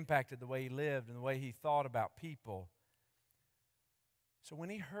impacted the way he lived and the way he thought about people. So when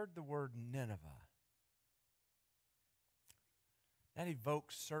he heard the word Nineveh, that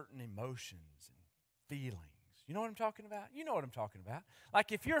evokes certain emotions and feelings. You know what I'm talking about? You know what I'm talking about.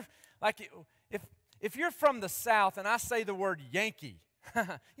 Like if you're from the South and I say the word Yankee,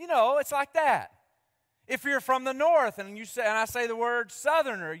 it's like that. If you're from the North and I say the word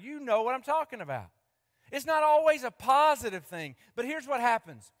Southerner, you know what I'm talking about. It's not always a positive thing, but here's what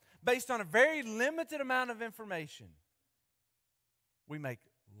happens. Based on a very limited amount of information, we make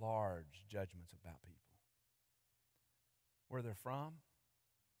large judgments about people. Where they're from,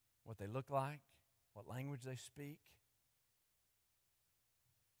 what they look like, what language they speak.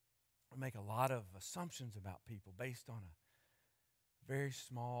 We make a lot of assumptions about people based on a very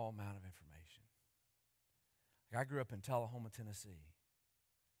small amount of information. I grew up in Tullahoma, Tennessee,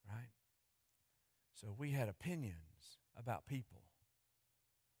 right? So we had opinions about people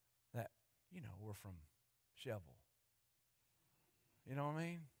that, were from Shelbyville. You know what I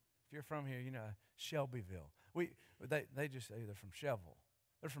mean? If you're from here, Shelbyville. They just say they're from Shelbyville.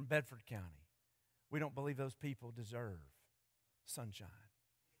 They're from Bedford County. We don't believe those people deserve sunshine.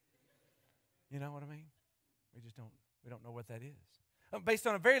 You know what I mean? We don't know what that is. Based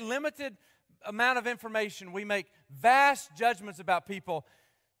on a very limited amount of information, we make vast judgments about people.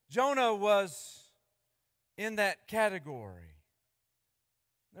 Jonah was in that category.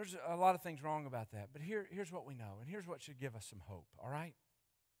 There's a lot of things wrong about that, but here's what we know, and here's what should give us some hope, all right?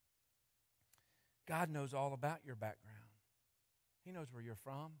 God knows all about your background. He knows where you're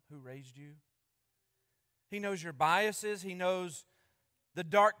from, who raised you. He knows your biases. He knows the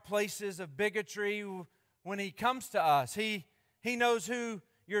dark places of bigotry when He comes to us. He knows who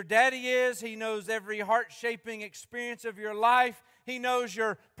your daddy is. He knows every heart-shaping experience of your life. He knows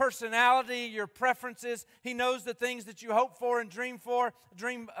your personality, your preferences. He knows the things that you hope for and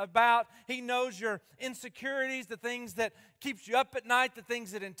dream about. He knows your insecurities, the things that keeps you up at night, the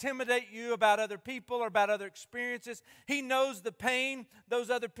things that intimidate you about other people or about other experiences. He knows the pain those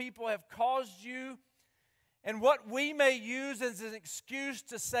other people have caused you. And what we may use as an excuse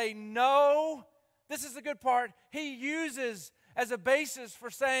to say no, this is the good part, He uses as a basis for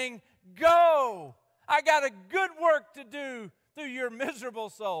saying, go. I got a good work to do through your miserable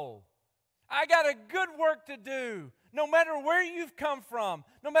soul. I got a good work to do. No matter where you've come from,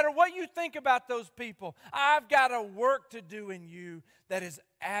 no matter what you think about those people, I've got a work to do in you that is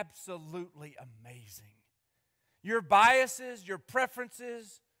absolutely amazing. Your biases, your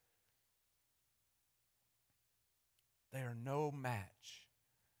preferences, they are no match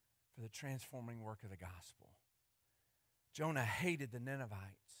for the transforming work of the gospel. Jonah hated the Ninevites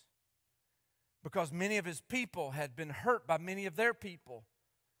because many of his people had been hurt by many of their people.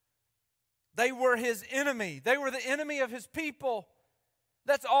 They were his enemy. They were the enemy of his people.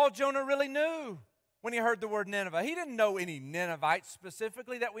 That's all Jonah really knew when he heard the word Nineveh. He didn't know any Ninevites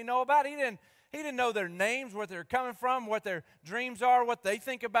specifically that we know about. He didn't know their names, where they're coming from, what their dreams are, what they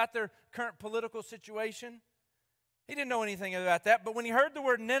think about their current political situation. He didn't know anything about that. But when he heard the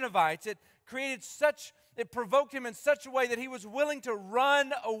word Ninevites, it provoked him in such a way that he was willing to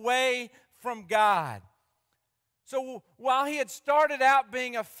run away from God. So while he had started out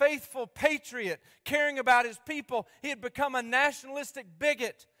being a faithful patriot, caring about his people, he had become a nationalistic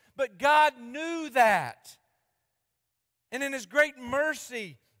bigot. But God knew that. And in His great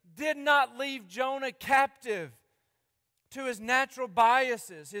mercy, did not leave Jonah captive to his natural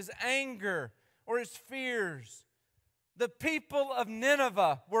biases, his anger, or his fears. The people of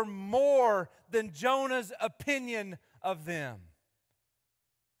Nineveh were more than Jonah's opinion of them.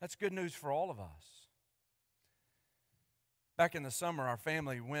 That's good news for all of us. Back in the summer, our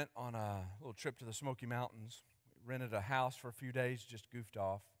family went on a little trip to the Smoky Mountains. We rented a house for a few days, just goofed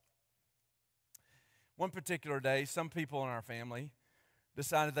off. One particular day, some people in our family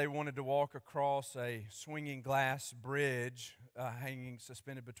decided they wanted to walk across a swinging glass bridge hanging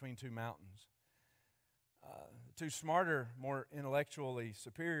suspended between two mountains. Two smarter, more intellectually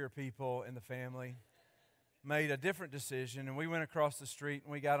superior people in the family made a different decision, and we went across the street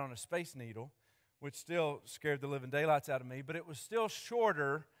and we got on a Space Needle, which still scared the living daylights out of me, but it was still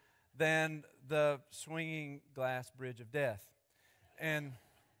shorter than the swinging glass bridge of death. And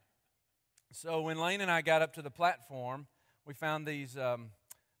so when Lane and I got up to the platform, we found this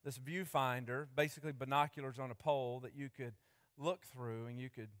viewfinder, basically binoculars on a pole that you could look through, and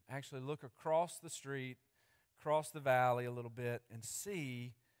you could actually look across the street, across the valley a little bit, and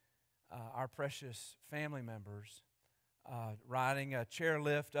see our precious family members riding a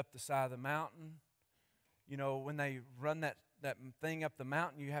chairlift up the side of the mountain. You know, when they run that thing up the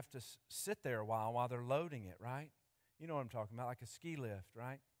mountain, you have to sit there a while they're loading it, right? You know what I'm talking about, like a ski lift,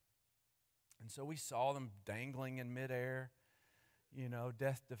 right? And so we saw them dangling in midair, you know,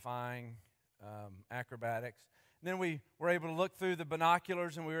 death-defying acrobatics. And then we were able to look through the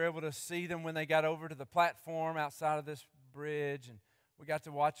binoculars, and we were able to see them when they got over to the platform outside of this bridge, and we got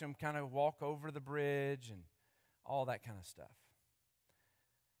to watch them kind of walk over the bridge and all that kind of stuff.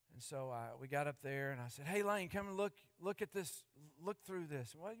 And so we got up there, and I said, "Hey, Lane, come and look at this, look through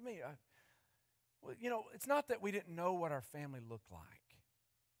this." What do you mean? Well, you know, it's not that we didn't know what our family looked like,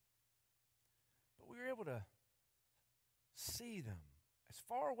 but we were able to see them as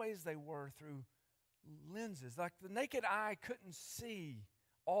far away as they were through lenses. Like the naked eye couldn't see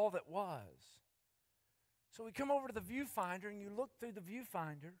all that was. So we come over to the viewfinder, and you look through the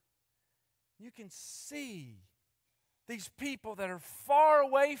viewfinder, you can see these people that are far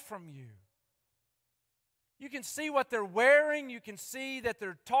away from you. You can see what they're wearing. You can see that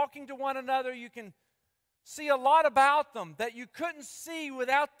they're talking to one another. You can see a lot about them that you couldn't see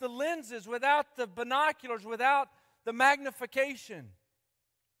without the lenses, without the binoculars, without the magnification.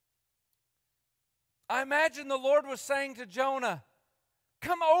 I imagine the Lord was saying to Jonah,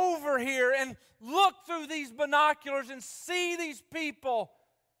 "Come over here and look through these binoculars and see these people.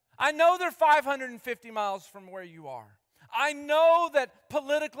 I know they're 550 miles from where you are. I know that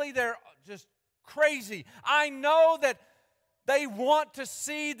politically they're just crazy. I know that they want to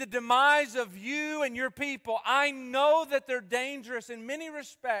see the demise of you and your people. I know that they're dangerous in many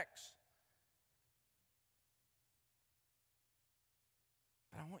respects.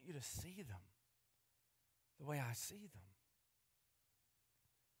 But I want you to see them the way I see them.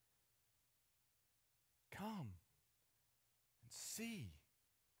 Come and see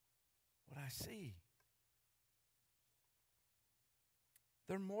what I see."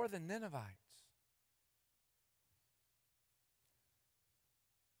 They're more than Ninevites.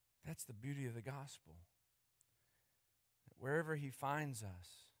 That's the beauty of the gospel. Wherever He finds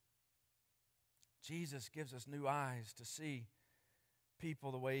us, Jesus gives us new eyes to see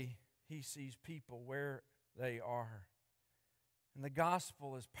people the way He sees people where they are. And the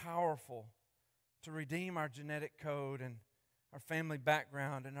gospel is powerful to redeem our genetic code and our family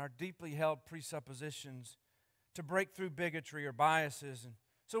background and our deeply held presuppositions, to break through bigotry or biases, and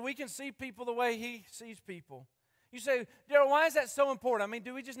so we can see people the way He sees people. You say, "Daryl, why is that so important? I mean,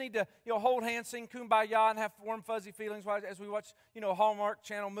 do we just need to hold hands, sing Kumbaya, and have warm, fuzzy feelings as we watch Hallmark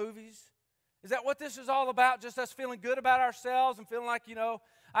Channel movies? Is that what this is all about, just us feeling good about ourselves and feeling like,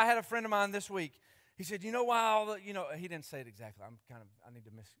 I had a friend of mine this week. He said, "You know why all the," he didn't say it exactly. I need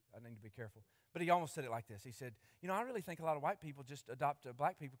to be careful. But he almost said it like this. He said, "I really think a lot of white people just adopt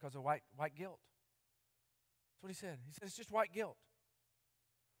black people because of white guilt." That's what he said. He said, "It's just white guilt."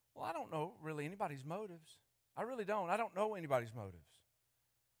 Well, I don't know really anybody's motives. I really don't. I don't know anybody's motives.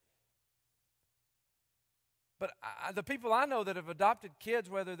 But the people I know that have adopted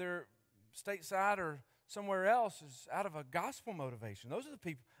kids, whether they're stateside or somewhere else, is out of a gospel motivation. Those are the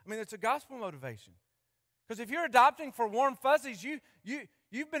people. I mean, it's a gospel motivation. Because if you're adopting for warm fuzzies,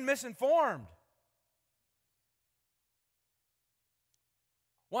 you've been misinformed.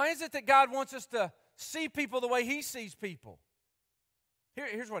 Why is it that God wants us to see people the way He sees people?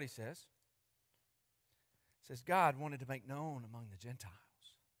 Here's what He says. It says, God wanted to make known among the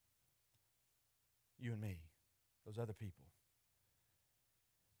Gentiles, you and me, those other people,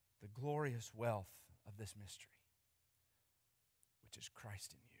 the glorious wealth of this mystery, which is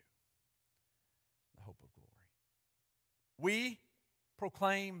Christ in you, the hope of glory. We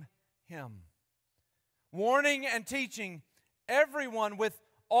proclaim Him, warning and teaching everyone with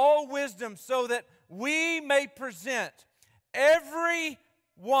all wisdom, so that we may present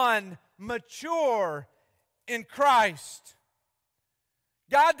everyone mature in Christ.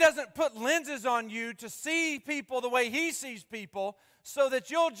 God doesn't put lenses on you to see people the way He sees people so that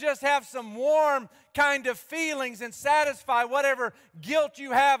you'll just have some warm kind of feelings and satisfy whatever guilt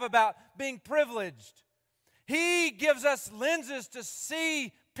you have about being privileged. He gives us lenses to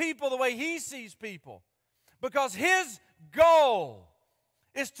see people the way He sees people, because His goal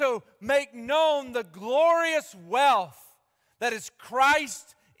is to make known the glorious wealth that is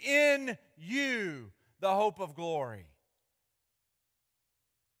Christ in you, the hope of glory.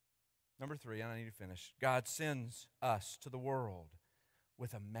 Number 3, and I need to finish. God sends us to the world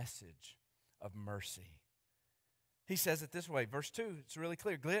with a message of mercy. He says it this way, verse 2, it's really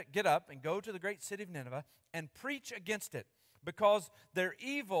clear. Get up and go to the great city of Nineveh and preach against it, because their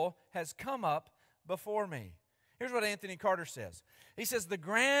evil has come up before me. Here's what Anthony Carter says. He says, the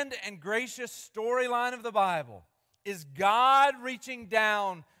grand and gracious storyline of the Bible is God reaching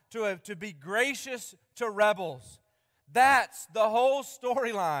down to be gracious to rebels. That's the whole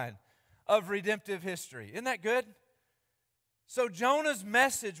storyline of redemptive history. Isn't that good? So Jonah's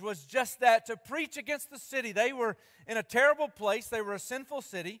message was just that, to preach against the city. They were in a terrible place. They were a sinful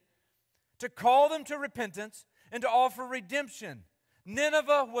city. To call them to repentance and to offer redemption.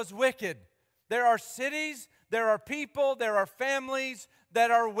 Nineveh was wicked. There are cities, there are people, there are families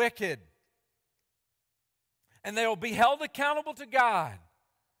that are wicked. And they will be held accountable to God.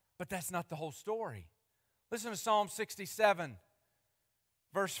 But that's not the whole story. Listen to Psalm 67,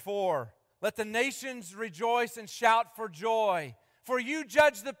 verse 4. Let the nations rejoice and shout for joy, for you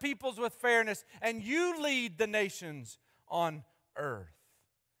judge the peoples with fairness, and you lead the nations on earth.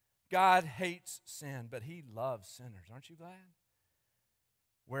 God hates sin, but He loves sinners. Aren't you glad?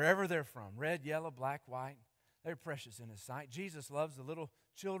 Wherever they're from, red, yellow, black, white, they're precious in His sight. Jesus loves the little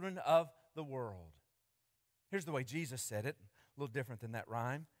children of the world. Here's the way Jesus said it, a little different than that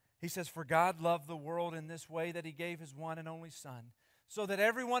rhyme. He says, for God loved the world in this way, that He gave His one and only Son, so that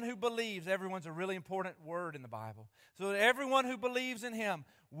everyone who believes, everyone's a really important word in the Bible, so that everyone who believes in Him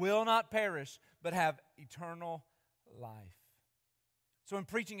will not perish, but have eternal life. So in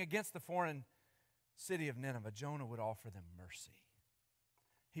preaching against the foreign city of Nineveh, Jonah would offer them mercy.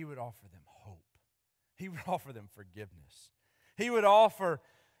 He would offer them hope. He would offer them forgiveness. He would offer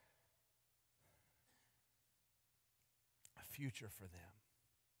a future for them.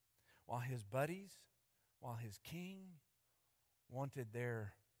 While his buddies, while his king wanted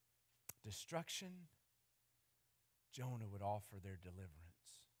their destruction, Jonah would offer their deliverance.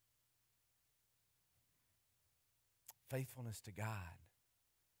 Faithfulness to God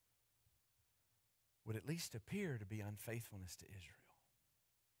would at least appear to be unfaithfulness to Israel.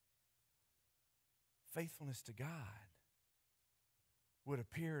 Faithfulness to God would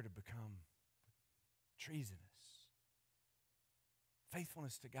appear to become treasonous.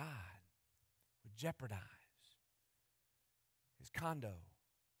 Faithfulness to God would jeopardize his condo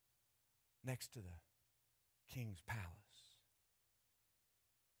next to the king's palace.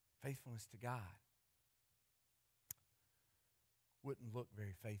 Faithfulness to God wouldn't look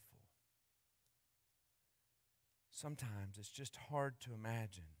very faithful. Sometimes it's just hard to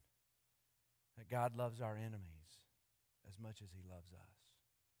imagine that God loves our enemies as much as He loves us.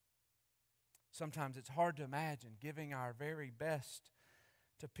 Sometimes it's hard to imagine giving our very best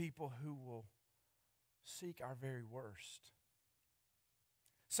to people who will seek our very worst.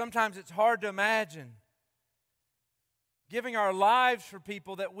 Sometimes it's hard to imagine giving our lives for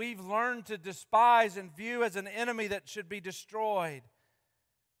people that we've learned to despise and view as an enemy that should be destroyed.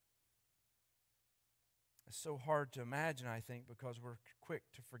 It's so hard to imagine, I think, because we're quick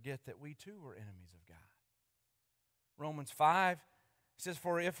to forget that we too were enemies of God. Romans 5 says,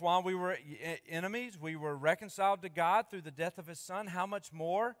 for if while we were enemies, we were reconciled to God through the death of His Son, how much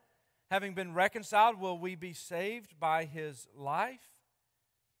more, having been reconciled, will we be saved by His life?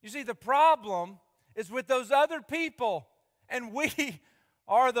 You see, the problem is with those other people, and we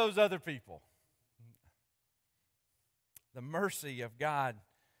are those other people. The mercy of God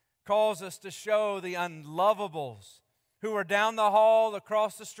calls us to show the unlovables who are down the hall,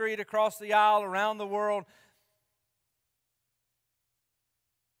 across the street, across the aisle, around the world.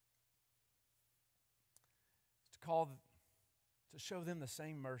 To show them the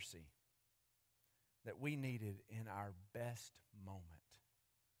same mercy that we needed in our best moment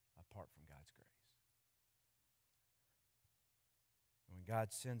apart from God's grace. And when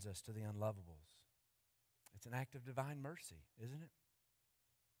God sends us to the unlovables, it's an act of divine mercy, isn't it?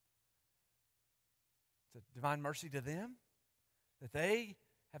 It's a divine mercy to them that they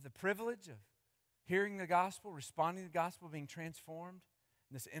have the privilege of hearing the gospel, responding to the gospel, being transformed,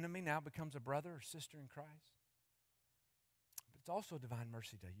 and this enemy now becomes a brother or sister in Christ. It's also a divine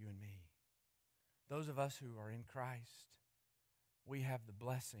mercy to you and me. Those of us who are in Christ, we have the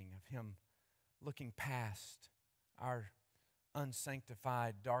blessing of Him looking past our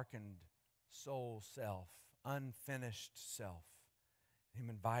unsanctified, darkened soul self, unfinished self, Him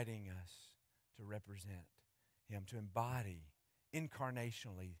inviting us to represent Him, to embody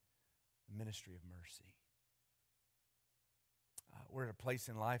incarnationally the ministry of mercy. We're at a place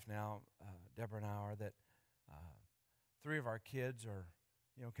in life now, Deborah and I are, that 3 of our kids are,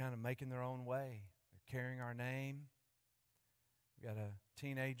 kind of making their own way. They're carrying our name. We've got a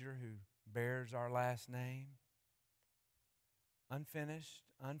teenager who bears our last name. Unfinished,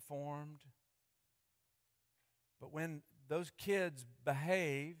 unformed. But when those kids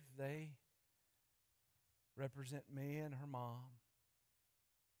behave, they represent me and her mom.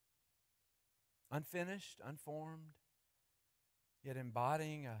 Unfinished, unformed, yet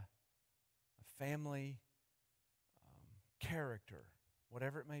embodying a family character,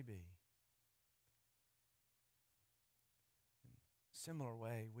 whatever it may be. In a similar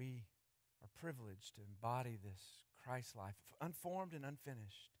way, we are privileged to embody this Christ life, unformed and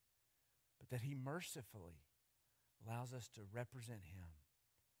unfinished, but that He mercifully allows us to represent Him.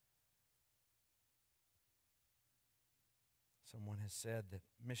 Someone has said that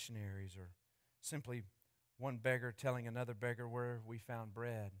missionaries are simply one beggar telling another beggar where we found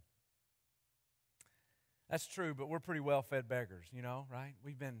bread. That's true, but we're pretty well-fed beggars, right?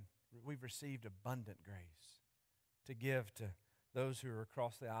 We've received abundant grace to give to those who are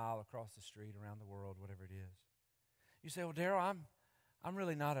across the aisle, across the street, around the world, whatever it is. You say, well, Darryl, I'm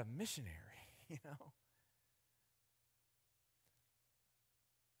really not a missionary,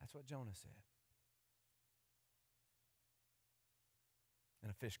 That's what Jonah said. And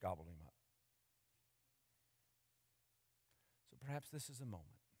a fish gobbled him up. So perhaps this is a moment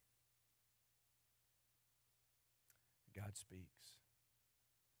God speaks.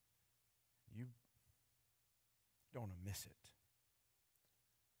 You don't want to miss it.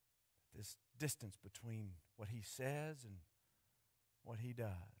 This distance between what He says and what He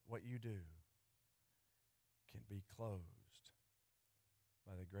does, what you do, can be closed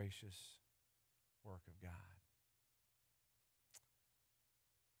by the gracious work of God.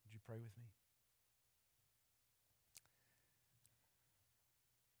 Would you pray with me?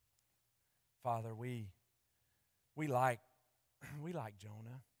 Father, we like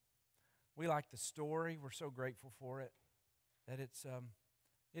Jonah. We like the story. We're so grateful for it. That it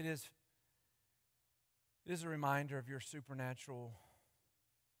is a reminder of your supernatural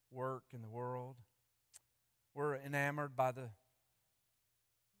work in the world. We're enamored by the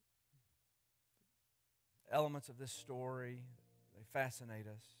elements of this story. They fascinate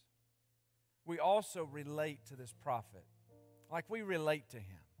us. We also relate to this prophet, like we relate to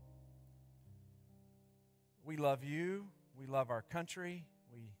him. We love you. We love our country.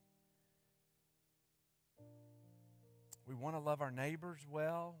 We want to love our neighbors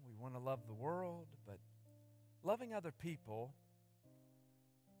well. We want to love the world, but loving other people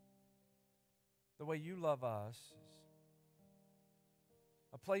the way you love us is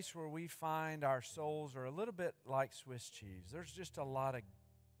a place where we find our souls are a little bit like Swiss cheese. There's just a lot of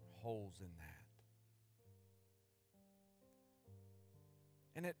holes in that.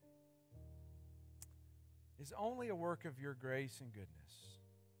 And it is only a work of your grace and goodness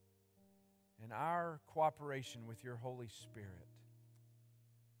and our cooperation with your Holy Spirit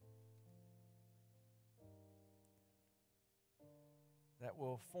that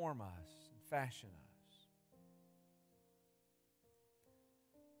will form us and fashion us.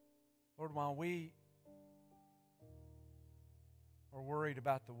 Lord, while we are worried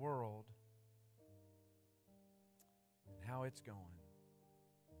about the world and how it's going,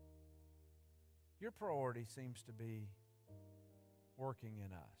 your priority seems to be working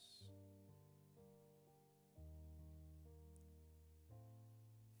in us.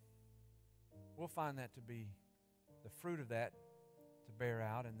 We'll find that to be the fruit of that to bear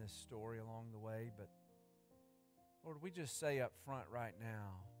out in this story along the way. But Lord, we just say up front right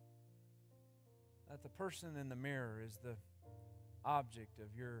now that the person in the mirror is the object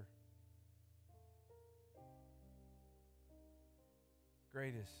of your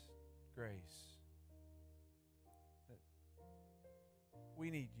greatest grace. That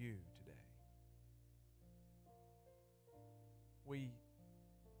we need you today. We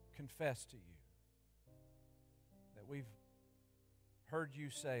confess to you that we've heard you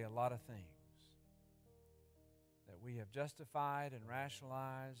say a lot of things that we have justified and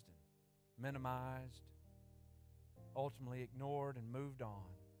rationalized and minimized, ultimately ignored and moved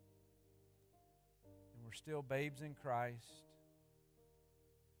on. And we're still babes in Christ,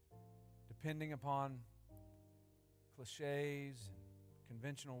 depending upon cliches and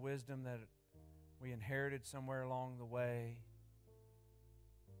conventional wisdom that we inherited somewhere along the way.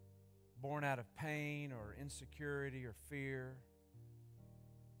 born out of pain or insecurity or fear.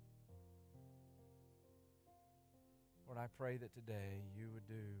 Lord, I pray that today you would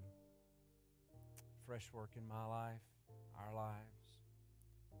do fresh work in my life, our lives,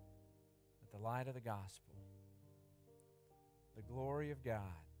 that the light of the gospel, the glory of God,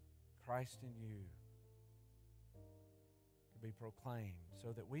 Christ in you, could be proclaimed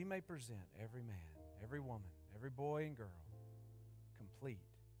so that we may present every man, every woman, every boy and girl complete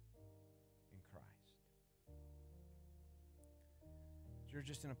in Christ. If you're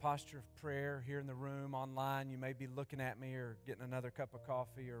just in a posture of prayer here in the room, online, you may be looking at me or getting another cup of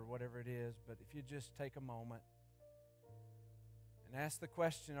coffee or whatever it is, but if you just take a moment and ask the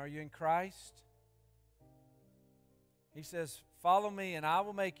question, are you in Christ? He says, follow me and I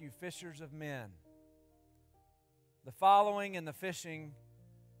will make you fishers of men. The following and the fishing,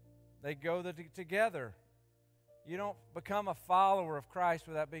 they go together. You don't become a follower of Christ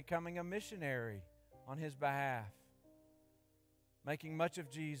without becoming a missionary on His behalf, making much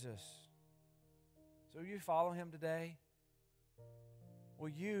of Jesus. So will you follow Him today? Will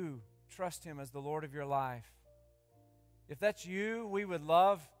you trust Him as the Lord of your life? If that's you, we would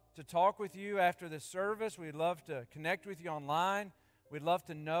love to talk with you after this service. We'd love to connect with you online. We'd love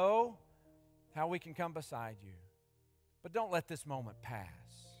to know how we can come beside you. But don't let this moment pass.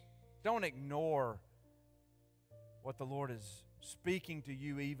 Don't ignore what the Lord is speaking to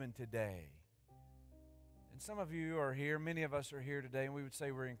you even today. And some of you are here, many of us are here today, and we would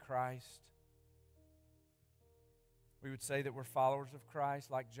say we're in Christ. We would say that we're followers of Christ.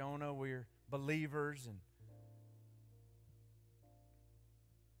 Like Jonah, we're believers. And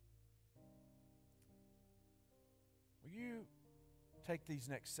will you take these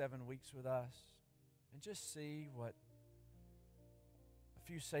next 7 weeks with us and just see what a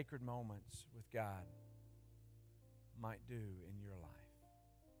few sacred moments with God might do in your life?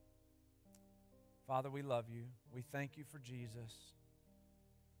 Father, we love you. We thank you for Jesus.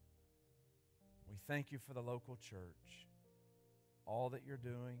 We thank you for the local church, all that you're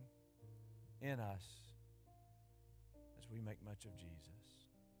doing in us as we make much of Jesus.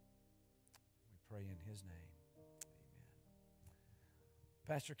 We pray in His name. Amen.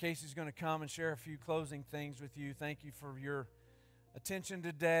 Pastor Casey's going to come and share a few closing things with you. Thank you for your attention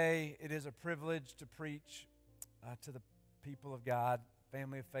today. It is a privilege to preach to the people of God,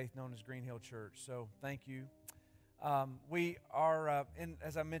 family of faith known as Green Hill Church. So thank you. We are,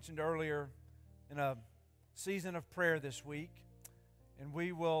 as I mentioned earlier, in a season of prayer this week. And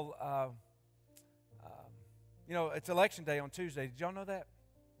we will, it's election day on Tuesday. Did y'all know that?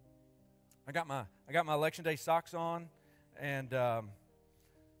 I got my election day socks on, and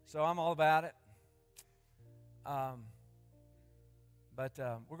so I'm all about it. But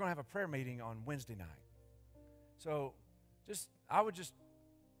we're going to have a prayer meeting on Wednesday night. So I would just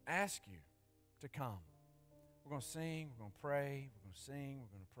ask you to come. We're going to sing, we're going to pray, we're going to sing,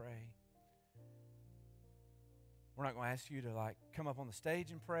 we're going to pray. We're not going to ask you to come up on the stage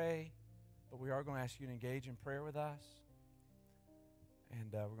and pray, but we are going to ask you to engage in prayer with us.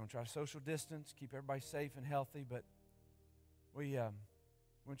 And we're going to try to social distance, keep everybody safe and healthy, but we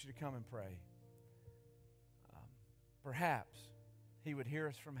want you to come and pray. Perhaps He would hear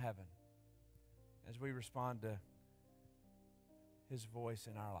us from heaven as we respond to His voice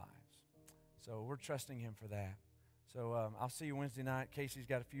in our lives. So we're trusting Him for that. So I'll see you Wednesday night. Casey's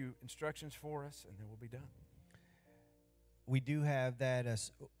got a few instructions for us, and then we'll be done. We do have that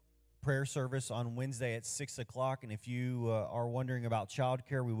prayer service on Wednesday at 6 o'clock. And if you are wondering about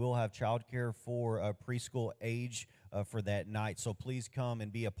childcare, we will have childcare for preschool age for that night. So please come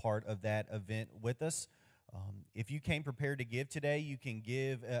and be a part of that event with us. If you came prepared to give today, you can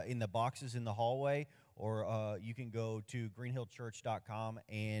give in the boxes in the hallway, or you can go to greenhillchurch.com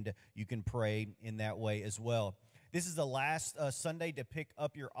and you can pray in that way as well. This is the last Sunday to pick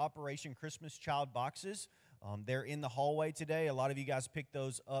up your Operation Christmas Child boxes. They're in the hallway today. A lot of you guys picked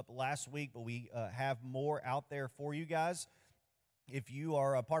those up last week, but we have more out there for you guys. If you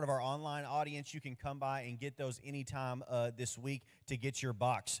are a part of our online audience, you can come by and get those anytime this week to get your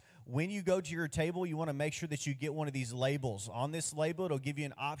box. When you go to your table, you want to make sure that you get one of these labels. On this label, it'll give you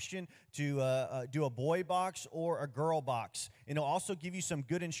an option to do a boy box or a girl box. And it'll also give you some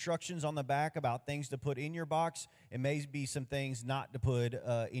good instructions on the back about things to put in your box and maybe some things not to put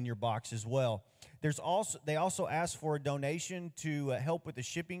in your box as well. They also ask for a donation to help with the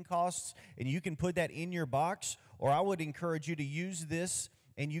shipping costs, and you can put that in your box, or I would encourage you to use this,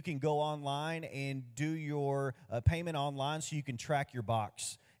 and you can go online and do your payment online so you can track your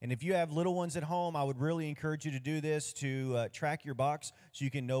box. And if you have little ones at home, I would really encourage you to do this to track your box so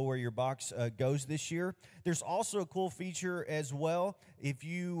you can know where your box goes this year. There's also a cool feature as well if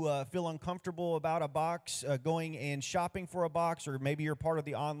you feel uncomfortable about a box, going and shopping for a box, or maybe you're part of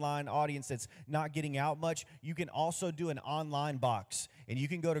the online audience that's not getting out much, you can also do an online box. And you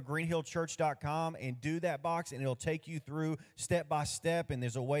can go to greenhillchurch.com and do that box, and it'll take you through step by step. And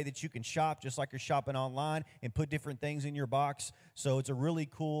there's a way that you can shop just like you're shopping online and put different things in your box. So it's a really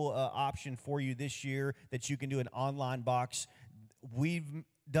cool option for you this year that you can do an online box. We've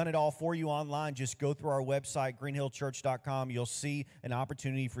done it all for you online. Just go through our website, greenhillchurch.com. You'll see an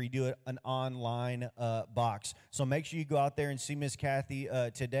opportunity for you to do an online box. So make sure you go out there and see Miss Kathy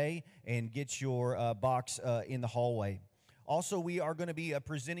today and get your box in the hallway. Also, we are going to be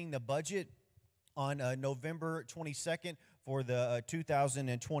presenting the budget on November 22nd for the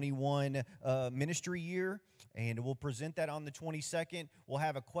 2021 ministry year, and we'll present that on the 22nd. We'll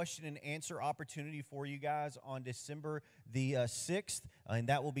have a question and answer opportunity for you guys on December the 6th, and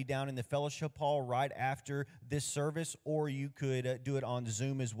that will be down in the fellowship hall right after this service, or you could do it on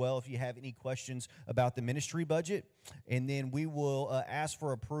Zoom as well if you have any questions about the ministry budget. And then we will ask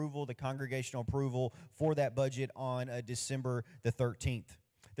for approval, the congregational approval for that budget on December the 13th.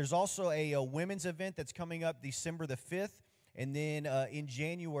 There's also a women's event that's coming up December the 5th. And then in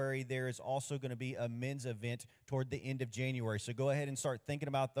January, there is also going to be a men's event toward the end of January. So go ahead and start thinking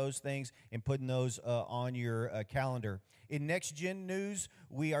about those things and putting those on your calendar. In Next Gen News,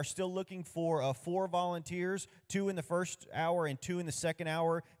 we are still looking for 4 volunteers, 2 in the first hour and 2 in the second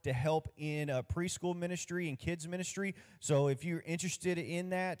hour, to help in preschool ministry and kids ministry. So if you're interested in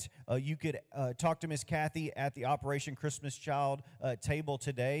that, you could talk to Miss Kathy at the Operation Christmas Child table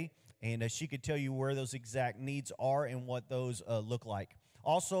today. And she could tell you where those exact needs are and what those look like.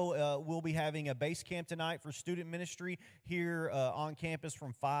 Also, we'll be having a base camp tonight for student ministry here on campus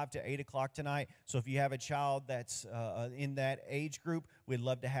from 5 to 8 o'clock tonight. So if you have a child that's in that age group, we'd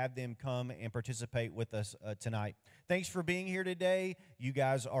love to have them come and participate with us tonight. Thanks for being here today. You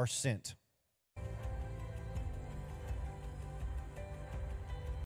guys are sent.